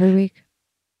early. Every week.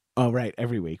 Oh, right.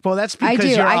 Every week. Well, that's because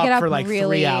you're up for like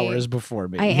 3 hours before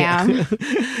me. I am.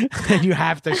 And you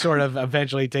have to sort of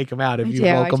eventually take them out if you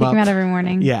woke them up. I take them out every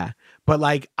morning. Yeah. But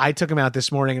like I took him out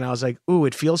this morning and I was like, ooh,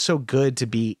 it feels so good to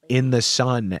be in the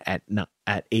sun at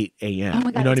 8 a.m. Oh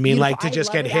my God, you know what I mean? beautiful. Like to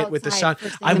just get hit with the sun.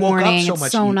 I woke up so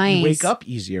much. So nice. You wake up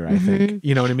easier, I think.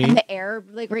 You know what I mean? And the air,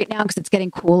 like right now, because it's getting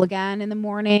cool again in the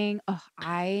morning. Oh,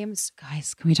 guys,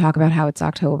 can we talk about how it's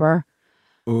October?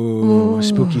 Ooh,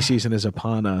 spooky season is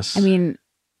upon us. I mean,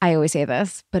 I always say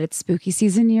this, but it's spooky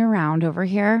season year round over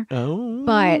here. Oh.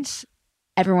 But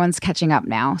everyone's catching up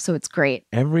now, so it's great.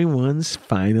 Everyone's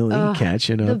finally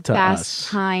catching up to us. The best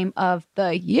time of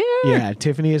the year. Yeah,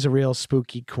 Tiffany is a real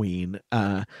spooky queen.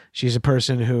 She's a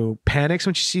person who panics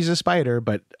when she sees a spider,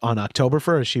 but on October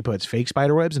 1st, she puts fake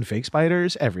spider webs and fake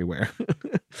spiders everywhere.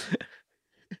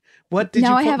 What did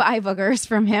now you I have eye boogers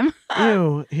from him.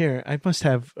 Ew, here, I must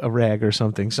have a rag or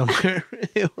something somewhere.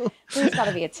 There's got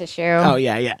to be a tissue. Oh,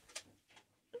 yeah.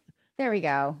 There we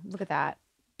go. Look at that.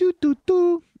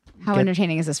 Do. How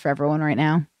entertaining is this for everyone right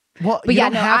now? Well, but you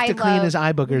don't have to clean his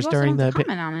eye boogers during the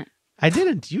comment on it. I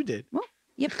didn't. You did. Well,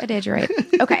 yep, I did. You're right.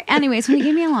 Okay. Anyways, when you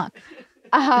give me a look,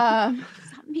 stop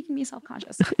making me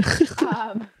self-conscious.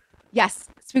 Yes,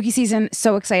 spooky season.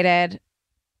 So excited.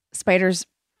 Spiders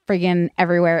friggin'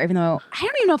 everywhere. Even though I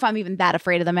don't even know if I'm even that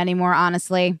afraid of them anymore.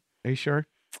 Honestly. Are you sure?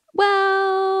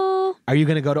 Well, are you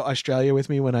going to go to Australia with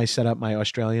me when I set up my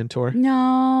Australian tour?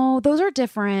 No, those are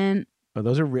different. Oh,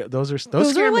 those are real. Those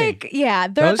scare me. Like, yeah,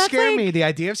 those scare me. The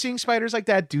idea of seeing spiders like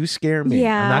that do scare me.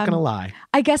 Yeah, I'm not gonna lie.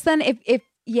 I guess then if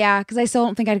because I still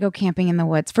don't think I'd go camping in the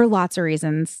woods for lots of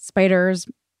reasons. Spiders,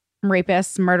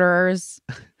 rapists, murderers.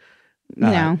 You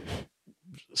know,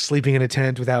 sleeping in a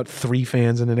tent without 3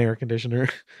 fans and an air conditioner.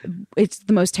 It's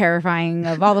the most terrifying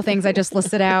of all the things I just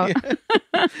listed out.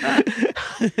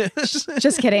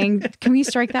 Just kidding. Can we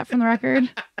strike that from the record?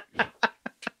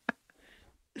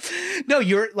 No,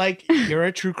 you're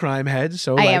a true crime head.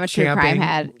 So I am a true crime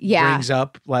head. Yeah. Brings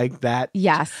up like that.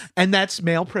 Yes. And that's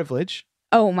male privilege.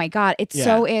 Oh my God. It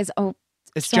so is. Oh,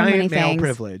 it's so giant many male things.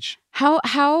 privilege.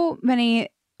 How many,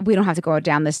 we don't have to go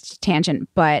down this tangent,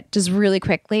 but just really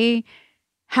quickly,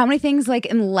 how many things like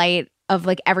in light of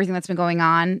like everything that's been going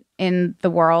on in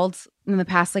the world in the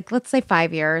past, like let's say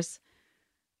 5 years,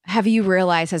 have you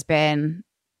realized has been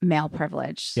male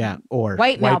privilege? Yeah, or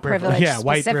white male privilege. Yeah,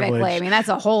 white privilege. I mean, that's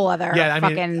a whole other. Yeah, I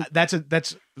mean, fucking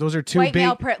that's those are two white big.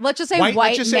 Let's just say white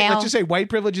let's just male. say white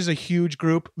privilege is a huge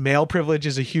group. Male privilege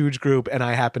is a huge group, and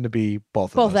I happen to be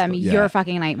both of them. Yeah. You're a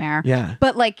fucking nightmare. Yeah,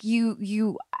 but like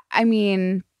you. I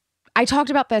mean, I talk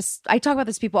about this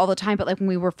to people all the time. But like when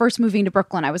we were first moving to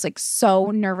Brooklyn, I was like so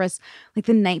nervous. Like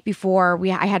the night before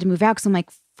I had to move out because I'm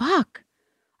like, fuck,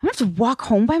 I'm gonna have to walk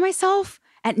home by myself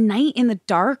at night in the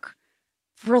dark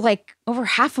for like over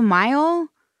half a mile,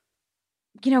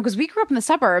 you know, because we grew up in the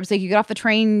suburbs. Like you get off the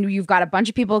train, you've got a bunch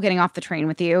of people getting off the train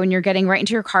with you and you're getting right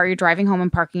into your car, you're driving home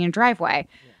and parking in a driveway.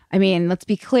 Yeah. I mean, let's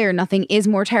be clear, nothing is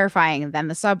more terrifying than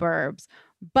the suburbs.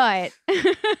 But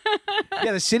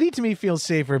yeah, the city to me feels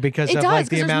safer because of like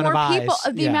the amount of eyes.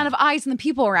 The amount of eyes and the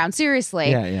people around. Seriously.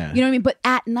 Yeah. You know what I mean? But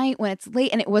at night when it's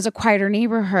late and it was a quieter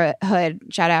neighborhood,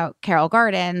 shout out Carroll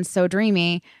Gardens, so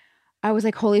dreamy. I was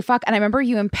like, holy fuck. And I remember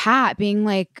you and Pat being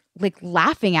like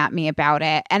laughing at me about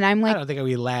it. And I'm like, I don't think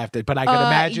we laughed it, but I could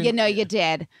imagine. You know, you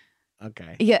did.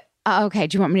 Okay. Yeah. Okay.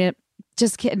 Do you want me to?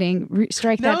 Just kidding.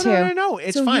 Strike that too. No.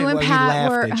 It's so fine. You and Pat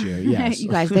we laughed at you. Yes. You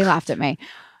guys, they laughed at me.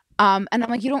 And I'm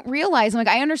like, you don't realize. I'm like,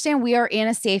 I understand we are in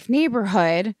a safe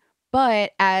neighborhood,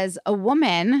 but as a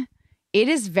woman, it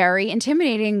is very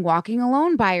intimidating walking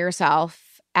alone by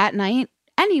yourself at night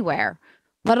anywhere,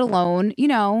 let alone,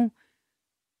 in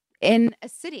a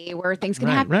city where things can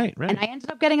happen. Right. And I ended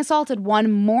up getting assaulted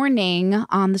one morning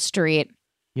on the street.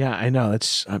 Yeah, I know.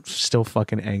 I'm still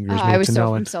fucking angry.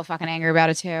 I'm so fucking angry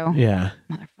about it too. Yeah.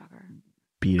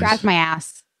 Motherfucker. Grabbed my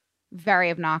ass.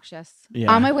 Very obnoxious.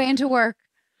 Yeah. On my way into work.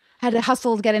 Had to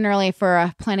hustle to get in early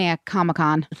for planning a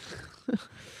Comic-Con.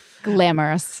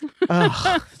 Glamorous.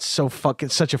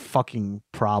 It's such a fucking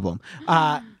problem.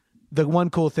 The one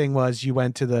cool thing was you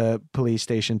went to the police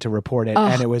station to report it,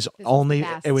 and it was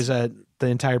the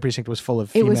entire precinct was full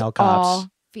of female cops. All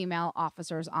female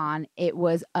officers on. It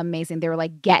was amazing. They were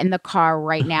like, get in the car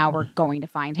right now. We're going to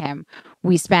find him.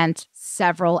 We spent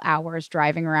several hours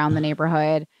driving around the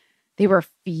neighborhood. They were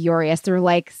furious. They were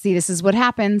like, see, this is what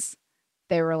happens.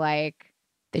 They were like,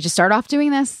 they just start off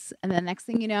doing this, and the next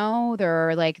thing you know,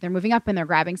 they're moving up and they're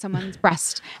grabbing someone's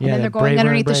breast, and then they're going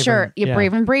underneath the shirt. You're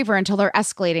braver and braver until they're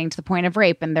escalating to the point of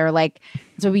rape, and they're like,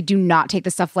 so we do not take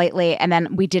this stuff lightly. And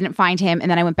then we didn't find him,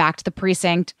 and then I went back to the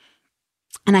precinct,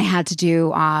 and I had to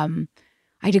do, I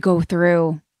had to go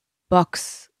through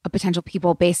books of potential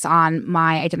people based on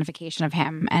my identification of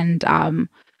him, and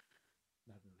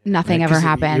nothing ever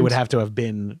happened. It would have to have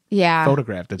been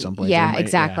photographed at some point. Yeah,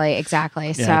 exactly.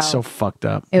 Yeah, it's so fucked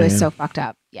up. It was so fucked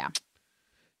up. Yeah.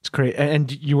 It's crazy.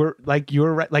 And you were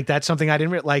right. Like, that's something I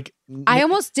didn't I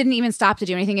almost didn't even stop to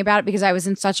do anything about it because I was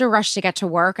in such a rush to get to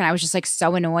work, and I was just like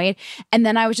so annoyed. And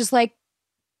then I was just like,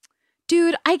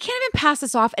 dude, I can't even pass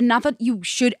this off. And not that you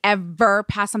should ever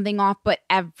pass something off, but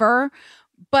ever.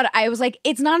 But I was like,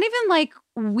 it's not even like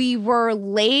we were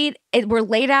laid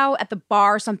out at the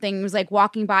bar or something. It was like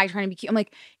walking by trying to be cute. I'm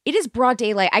like, it is broad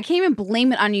daylight. I can't even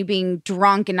blame it on you being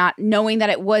drunk and not knowing that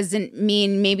it wasn't me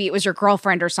and maybe it was your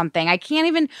girlfriend or something. I can't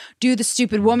even do the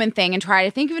stupid woman thing and try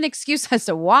to think of an excuse as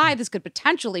to why this could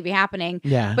potentially be happening.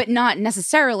 Yeah. But not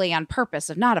necessarily on purpose.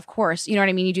 Of course. You know what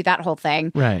I mean? You do that whole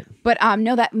thing. Right. But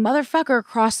no, that motherfucker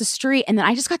across the street. And then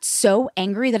I just got so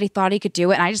angry that he thought he could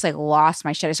do it. And I just like lost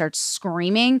my shit. I started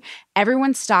screaming.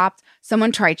 Everyone stopped.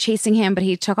 Someone tried chasing him, but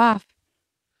he took off.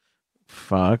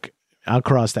 Fuck. I'll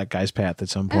cross that guy's path at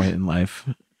some point in life.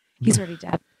 He's already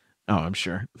dead. Oh, I'm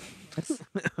sure.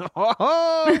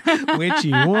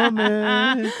 Witchy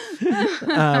woman.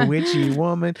 Witchy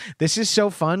woman. This is so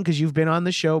fun because you've been on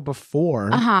the show before.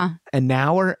 And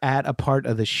now we're at a part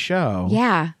of the show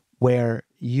where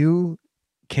you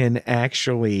can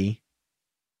actually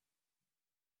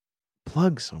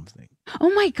plug something. Oh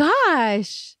my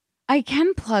gosh. I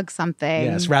can plug something.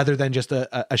 Yes, rather than just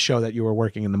a show that you were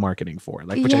working in the marketing for.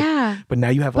 But now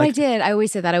you have I did. I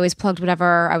always said that. I always plugged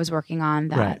whatever I was working on.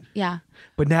 Right. Yeah.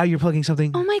 But now you're plugging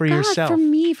something for yourself. For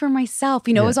me, for myself.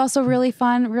 It was also really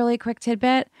fun, really quick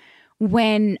tidbit.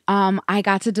 When I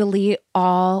got to delete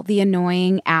all the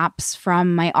annoying apps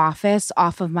from my office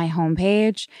off of my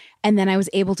homepage. And then I was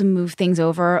able to move things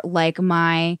over like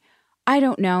my,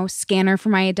 scanner for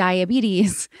my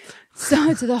diabetes.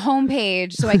 So to the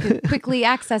homepage, so I could quickly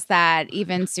access that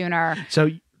even sooner. So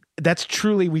that's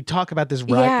truly, we talk about this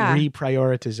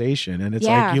reprioritization, and it's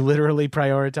like you literally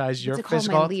prioritize your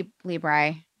physical. My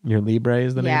Libre. Your Libre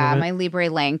is the name of it? Yeah, my Libre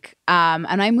link.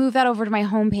 And I moved that over to my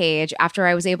homepage after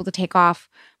I was able to take off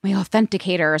my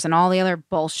authenticators and all the other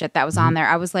bullshit that was on there.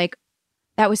 I was like,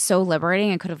 that was so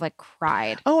liberating. I could have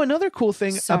cried. Oh, another cool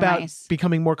thing about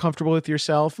becoming more comfortable with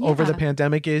yourself over the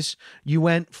pandemic is you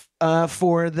went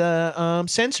for the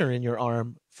sensor in your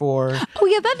arm for. Oh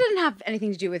yeah, that didn't have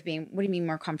anything to do with being. What do you mean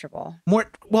more comfortable?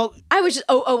 I was just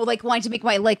wanting to make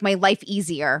my life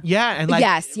easier. Yeah, and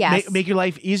yes, make your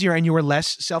life easier, and you were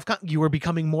less you were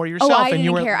becoming more yourself. I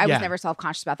didn't care. I was never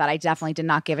self-conscious about that. I definitely did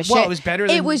not give a shit. Well, it was better.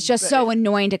 It was just so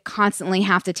annoying to constantly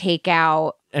have to take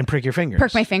out. And prick your fingers.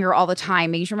 Prick my finger all the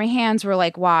time, making sure my hands were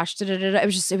washed. It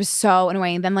was so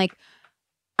annoying. And then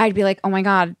I'd be like, oh my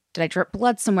God, did I drip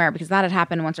blood somewhere? Because that had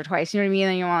happened once or twice. You know what I mean?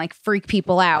 And you want to freak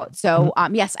people out. So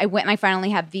yes, I went and I finally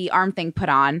had the arm thing put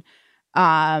on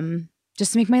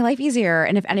just to make my life easier.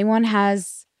 And if anyone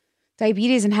has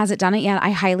diabetes and hasn't done it yet,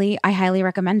 I highly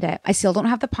recommend it. I still don't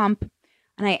have the pump.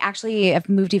 And I actually have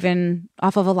moved even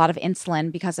off of a lot of insulin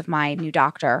because of my new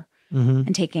doctor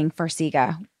and taking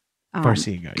Farxiga.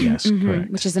 Farxiga, yes,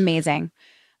 correct. Which is amazing.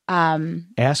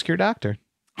 Ask your doctor.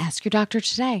 Ask your doctor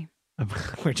today.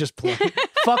 We're just playing.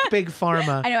 Fuck Big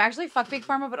Pharma. I know, actually, fuck Big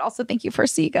Pharma, but also thank you for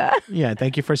Sega. Yeah,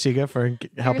 thank you for Sega for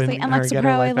helping Seriously, and her Lexapro, get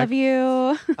her life I back. love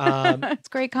you. It's a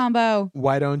great combo.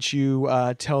 Why don't you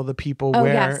tell the people Oh,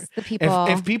 where yes, the people.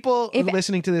 if people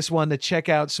listening to this one to check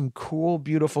out some cool,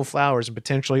 beautiful flowers and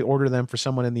potentially order them for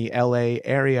someone in the LA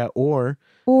area or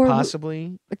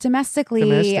possibly domestically,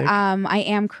 domestic. I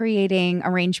am creating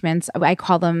arrangements. I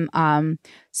call them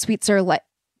Sweetser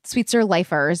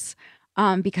Lifers.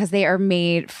 Because they are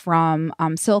made from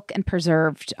silk and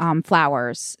preserved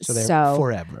flowers. So they're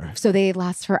forever. So they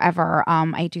last forever.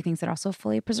 I do things that are also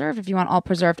fully preserved if you want all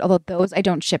preserved, although those I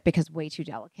don't ship because way too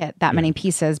delicate, that many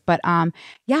pieces. But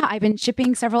yeah, I've been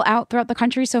shipping several out throughout the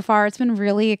country so far. It's been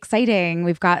really exciting.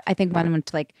 We've got, I think one went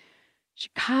to like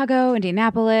Chicago,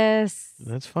 Indianapolis.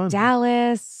 That's fun.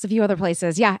 Dallas, a few other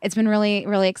places. Yeah, it's been really,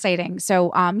 really exciting.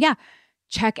 So yeah.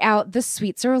 Check out the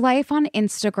Sweetser Life on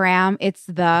Instagram. It's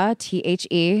the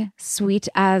THE, sweet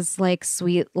as like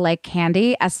sweet like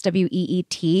candy,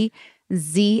 SWEET,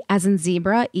 Z as in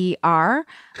zebra, ER,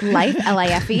 life,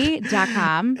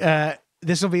 LIFE.com.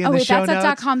 This will be in the show notes.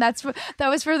 That's .com. That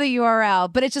was for the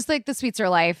URL, but it's just like the Sweetser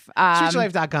Life.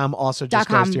 SweetserLife.com also just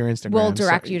goes to your Instagram. Will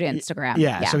direct you to Instagram.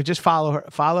 Yeah, so just follow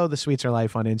the Sweetser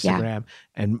Life on Instagram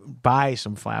and buy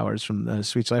some flowers from the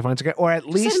Sweetser Life on Instagram, or at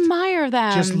least just admire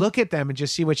them. Just look at them and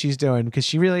just see what she's doing, because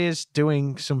she really is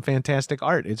doing some fantastic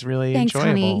art. It's really enjoyable.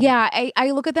 Honey. Yeah,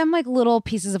 I look at them like little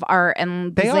pieces of art,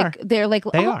 and they're like,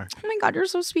 oh my God, you're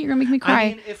so sweet. You're gonna make me cry. I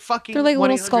mean, if fucking they're like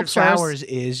little sculptures. Flowers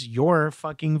is your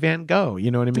fucking Van Gogh. You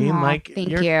know what I mean? Aww,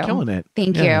 you're killing it.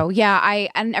 Thank you. Yeah,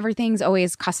 and everything's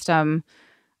always custom.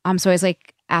 So I always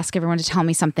like ask everyone to tell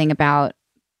me something about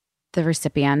the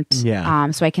recipient.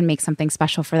 Yeah. So I can make something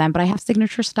special for them. But I have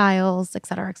signature styles, et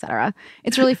cetera, et cetera.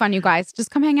 It's really fun, you guys.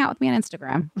 Just come hang out with me on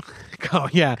Instagram. Oh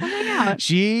yeah. Come hang out.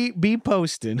 She be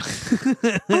posting.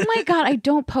 Oh my God, I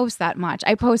don't post that much.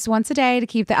 I post once a day to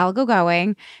keep the algo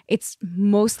going. It's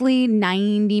mostly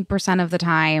 90% of the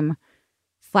time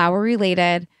flower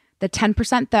related. The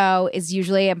 10% though is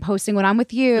usually I'm posting when I'm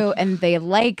with you and the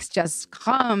likes just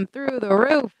come through the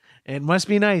roof. It must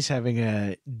be nice having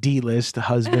a D-list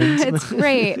husband. It's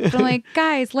great. But I'm like,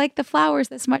 guys, like the flowers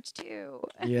this much too.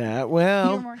 Yeah,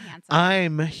 well, you're more handsome.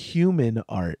 I'm human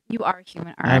art. You are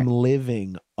human art. I'm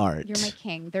living art. You're my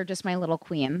king. They're just my little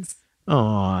queens.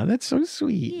 Oh, that's so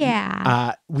sweet.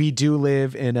 Yeah. We do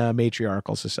live in a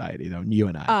matriarchal society, though. You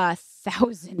and I.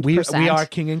 1,000%. We are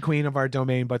king and queen of our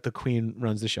domain, but the queen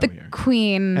runs the show here. The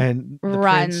queen and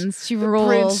runs. She rules.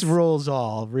 The prince rules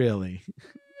all, really.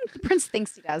 The prince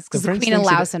thinks he does because the queen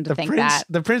allows him to think that.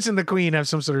 The prince and the queen have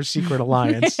some sort of secret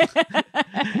alliance.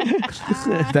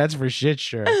 That's for shit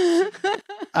sure.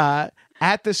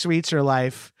 At the Sweetser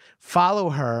Life,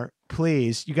 follow her,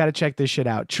 please. You got to check this shit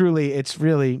out. Truly, it's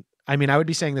really. I mean, I would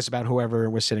be saying this about whoever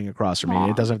was sitting across from me. Aww.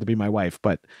 It doesn't have to be my wife,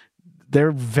 but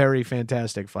they're very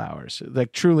fantastic flowers.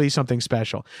 Like truly something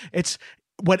special. It's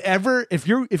whatever. If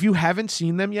you haven't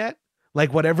seen them yet,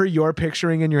 like whatever you're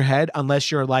picturing in your head,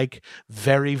 unless you're like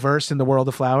very versed in the world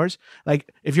of flowers,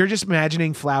 like if you're just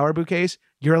imagining flower bouquets,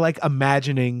 you're like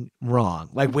imagining wrong.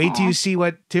 Like wait till you see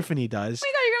what Tiffany does.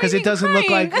 Because it doesn't look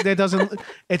like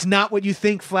it's not what you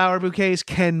think flower bouquets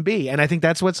can be. And I think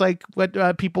that's what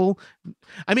people,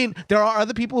 I mean, there are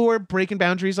other people who are breaking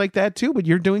boundaries like that too, but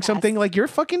you're doing something like you're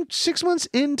fucking 6 months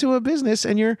into a business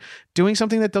and you're doing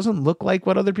something that doesn't look like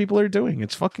what other people are doing.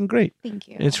 It's fucking great. Thank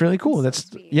you. It's really cool.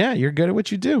 You're good at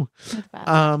what you do.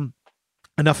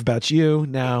 Enough about you.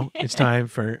 Now it's time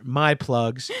for my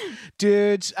plugs.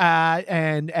 Dudes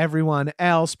and everyone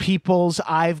else, peoples,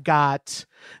 I've got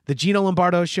the Gino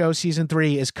Lombardo Show Season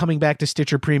 3 is coming back to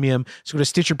Stitcher Premium. So go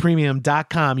to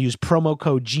StitcherPremium.com. Use promo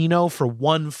code Gino for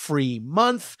 1 free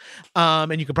month.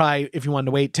 And you could probably, if you wanted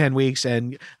to wait 10 weeks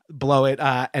and blow it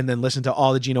and then listen to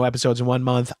all the Gino episodes in 1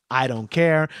 month, I don't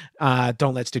care.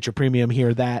 Don't let Stitcher Premium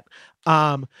hear that.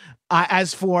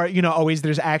 As for, always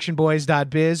there's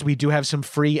actionboys.biz. We do have some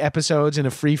free episodes in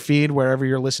a free feed wherever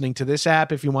you're listening to this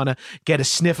app if you want to get a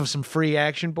sniff of some free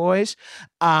Action Boys.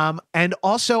 And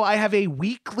also I have a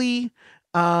weekly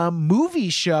movie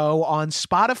show on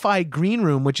Spotify Green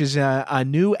Room, which is a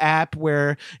new app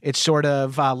where it's sort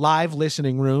of live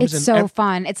listening rooms. It's so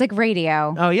fun. It's like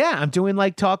radio. Oh yeah, I'm doing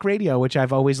like talk radio, which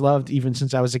I've always loved even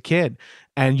since I was a kid.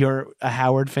 and you're a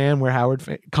Howard fan. We're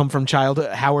come from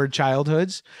Howard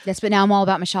childhoods. Yes, but now I'm all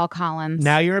about Michelle Collins.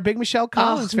 Now you're a big Michelle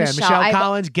Collins fan. Michelle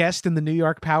Collins, guest in the New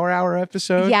York Power Hour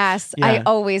episode. Yes, yeah. I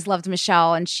always loved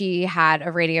Michelle, and she had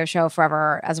a radio show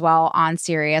forever as well on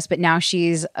Sirius, but now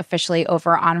she's officially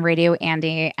over on Radio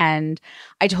Andy, and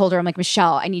I told her, I'm like,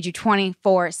 Michelle, I need you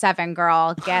 24/7,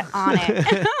 girl. Get on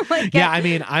it. Yeah, I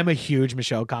mean, I'm a huge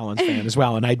Michelle Collins fan as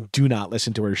well, and I do not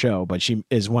listen to her show, but she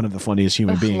is one of the funniest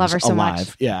human beings love her so alive.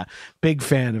 Much. Yeah, big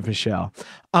fan of Michelle.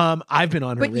 I've been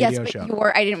on her radio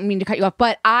show. I didn't mean to cut you off,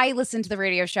 but I listen to the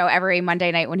radio show every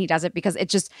Monday night when he does it because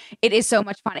it is so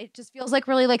much fun. It just feels like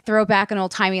really like throwback and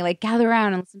old timey, like gather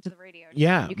around and listen to the radio.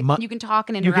 Yeah, you can talk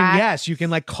and interact. You can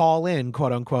like call in,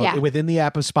 quote unquote, yeah. within the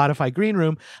app of Spotify Green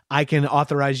Room. I can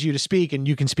authorize you to speak, and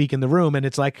you can speak in the room, and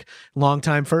it's like long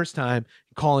time, first time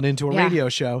calling into a radio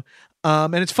show.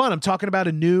 And it's fun. I'm talking about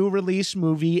a new release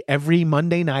movie every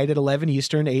Monday night at 11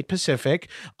 Eastern, 8 Pacific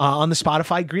on the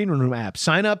Spotify Green Room app.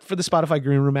 Sign up for the Spotify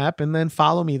Green Room app and then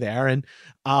follow me there. And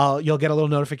you'll get a little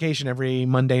notification every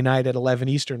Monday night at 11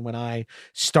 Eastern when I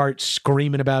start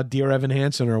screaming about Dear Evan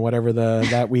Hansen or whatever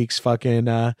that week's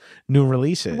fucking new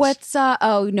release is. What's,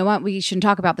 you know what? We shouldn't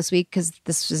talk about this week because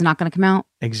this is not going to come out.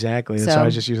 Exactly. That's why I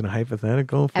was just using a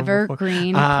hypothetical.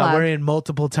 Evergreen plug. We're in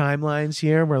multiple timelines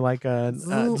here. We're like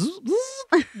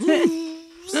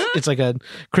it's like a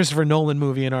Christopher Nolan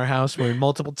movie in our house. We're in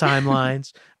multiple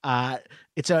timelines.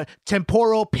 It's a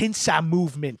temporal pinza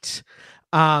movement.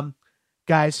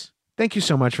 Guys, thank you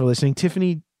so much for listening.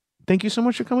 Tiffany, thank you so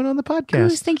much for coming on the podcast.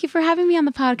 Goose, thank you for having me on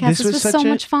the podcast. This was so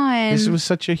much fun. This was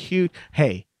such a huge...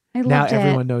 Hey, I now loved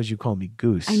everyone knows you call me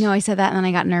Goose. I know, I said that and then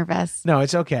I got nervous. No,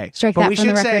 it's okay. Strike that from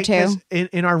the record too.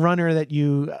 In our runner that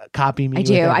you copy me. I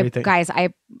do. Everything.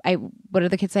 I what do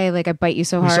the kids say? Like, I bite you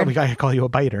so hard. I call you a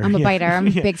biter. I'm a biter. I'm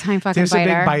a big time fucking Tiff's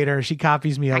biter. a big biter. She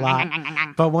copies me a lot.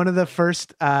 But one of the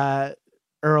first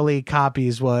early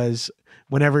copies was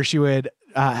whenever she would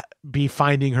be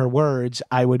finding her words,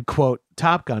 I would quote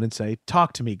Top Gun and say,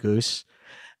 "Talk to me, Goose."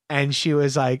 And she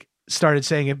was like, started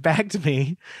saying it back to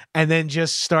me and then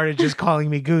started calling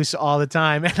me Goose all the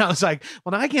time. And I was like,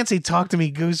 well, now I can't say talk to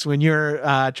me, Goose, when you're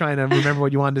trying to remember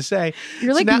what you wanted to say.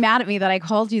 You're like mad at me that I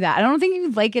called you that. I don't think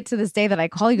you like it to this day that I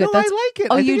call you. No, I like it.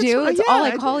 Oh, you do? It's all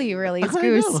I call you, really. It's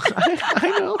Goose.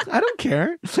 I know. I don't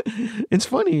care. It's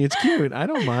funny. It's cute. I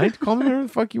don't mind. Call me whatever the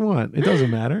fuck you want. It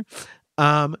doesn't matter.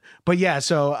 But yeah,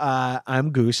 so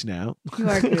I'm Goose now. You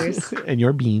are Goose. And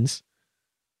you're Beans.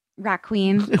 Rat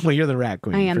Queen. Well, you're the Rat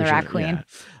Queen. I am the Rat Queen.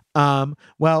 Yeah.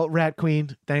 Well, Rat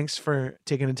Queen, thanks for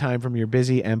taking the time from your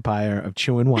busy empire of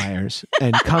chewing wires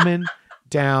and coming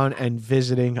down and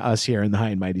visiting us here in the High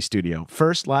and Mighty studio.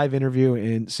 First live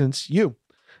interview since you,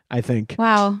 I think.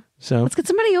 Wow. So let's get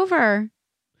somebody over.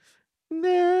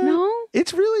 No?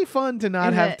 It's really fun to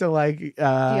not have to like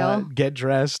get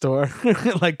dressed or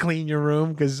like clean your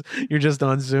room because you're just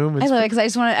on Zoom. I love it because I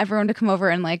just want everyone to come over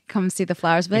and like come see the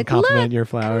flowers. Be like, compliment your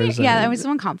flowers. Yeah, I just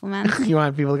want compliments. You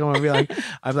want people to come over and be like,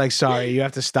 I'm like, sorry, you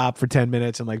have to stop for 10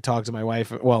 minutes and like talk to my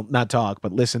wife. Well, not talk,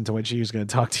 but listen to what she was going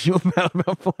to talk to you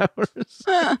about flowers.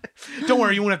 Don't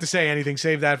worry, you won't have to say anything.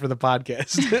 Save that for the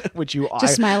podcast, which you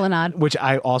just smile and nod. Which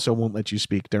I also won't let you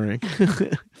speak during.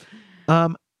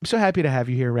 I'm so happy to have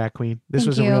you here, Rat Queen. This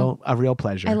was a real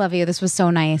pleasure. I love you. This was so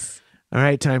nice. All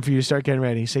right, time for you to start getting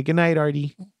ready. Say goodnight,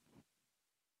 Artie.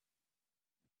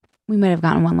 We might have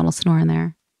gotten one little snore in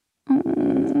there.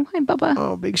 Oh, hi, Bubba.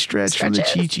 Oh, big stretch from the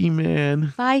Chi-Chi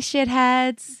man. Bye,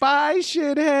 shitheads. Bye,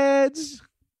 shitheads.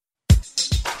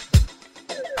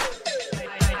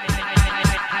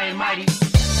 Hi, Mighty.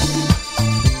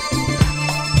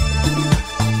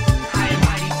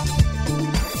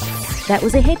 That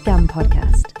was a HeadGum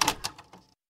podcast.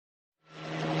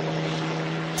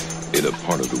 In a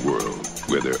part of the world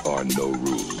where there are no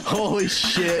rules. Holy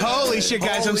shit. Holy shit,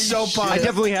 guys. I'm so pumped. I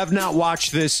definitely have not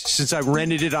watched this since I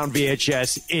rented it on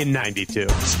VHS in 92.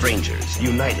 Strangers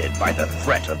united by the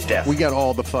threat of death. We got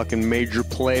all the fucking major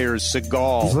players.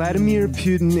 Seagal. Vladimir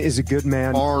Putin is a good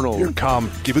man. Arnold. Here, come.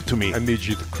 Give it to me. I need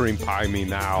you to cream pie me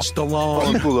now.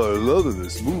 Stallone. People are loving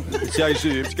this movie.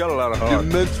 It's got a lot of heart. You're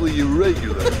mentally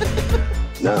irregular.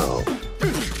 Now,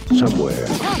 somewhere,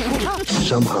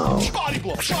 somehow,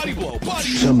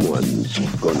 someone's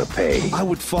gonna pay. I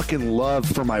would fucking love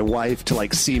for my wife to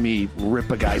like see me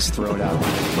rip a guy's throat out.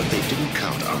 But they didn't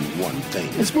count on one thing.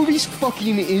 This movie's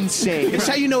fucking insane. It's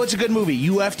how you know it's a good movie.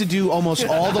 You have to do almost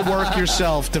all the work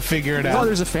yourself to figure it Oh, out.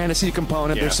 there's a fantasy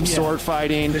component. There's some sword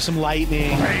fighting. There's some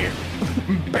lightning.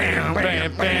 Bam,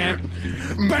 bam, bam.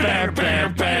 Bam,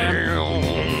 bam,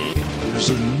 bam.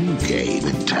 So you game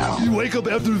in town. You wake up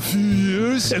after a few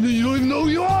years, and then you don't even know who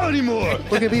you are anymore.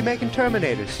 We're going to be making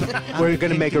Terminators. We're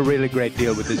going to make a really great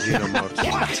deal with the Xenomorphs.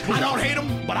 What? I don't hate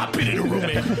him, but I've been in a room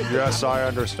in. Yes, I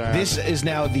understand. This is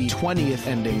now the 20th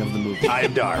ending of the movie. I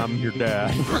am Dark. I'm your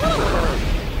dad.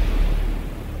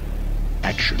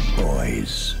 Action,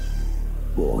 boys.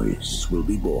 Boys will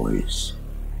be boys.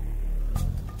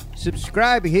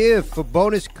 Subscribe here for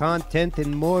bonus content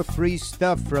and more free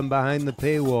stuff from behind the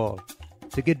paywall.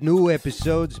 To get new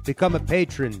episodes, become a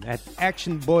patron at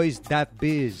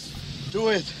actionboys.biz. Do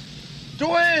it.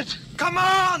 Do it. Come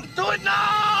on. Do it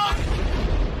now.